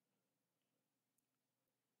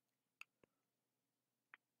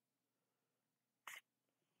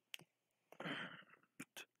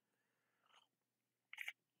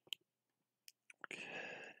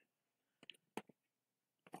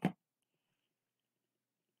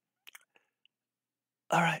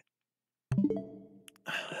 All right.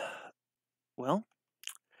 Well,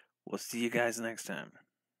 we'll see you guys next time.